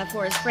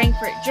 4 is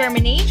Frankfurt,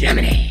 Germany.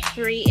 Germany.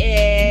 3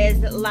 is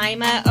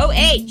Lima,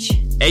 OH.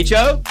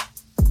 H-O?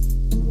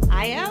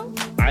 IO?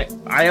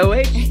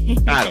 I-O-H?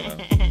 I don't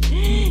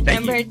know.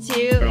 Number 2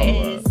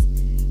 is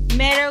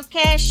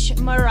Marrakesh,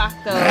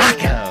 Morocco.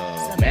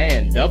 Morocco.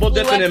 Man, double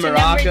Flew dipping up in to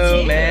Morocco.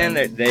 number 2.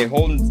 Man, they're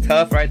holding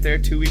tough right there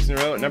 2 weeks in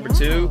a row at number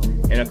 2.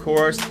 And, of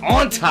course,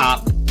 on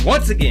top,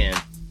 once again,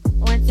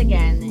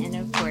 and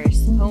of course,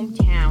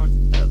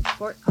 hometown of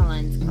Fort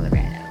Collins,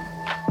 Colorado.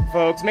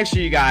 folks, make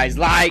sure you guys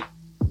like,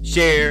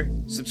 share,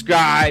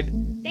 subscribe,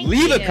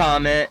 leave a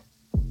comment,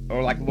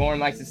 or like Lauren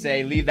likes to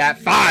say, leave that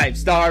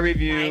 5-star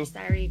review.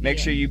 5-star review. Make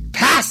sure you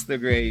pass the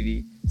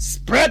gravy,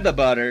 spread the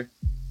butter,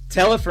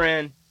 tell a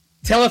friend,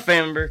 tell a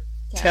family member,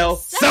 tell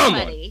someone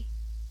somebody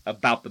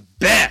about the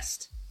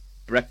best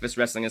Breakfast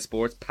Wrestling and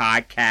Sports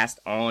podcast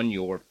on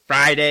your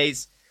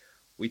Fridays.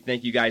 We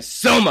thank you guys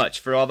so much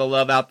for all the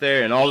love out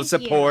there and all the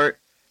Thank you. support.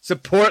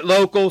 Support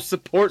local,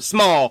 support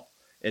small.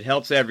 It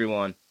helps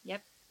everyone.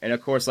 Yep. And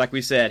of course, like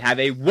we said, have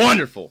a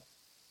wonderful,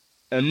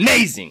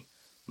 amazing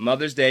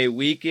Mother's Day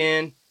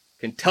weekend,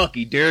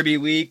 Kentucky Derby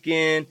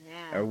weekend,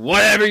 or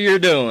whatever you're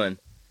doing.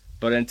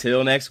 But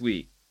until next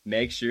week,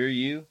 make sure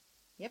you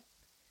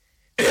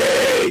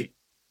eat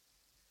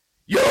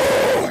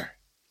your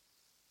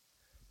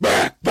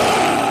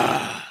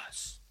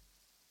breakfast.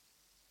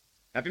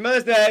 Happy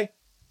Mother's Day.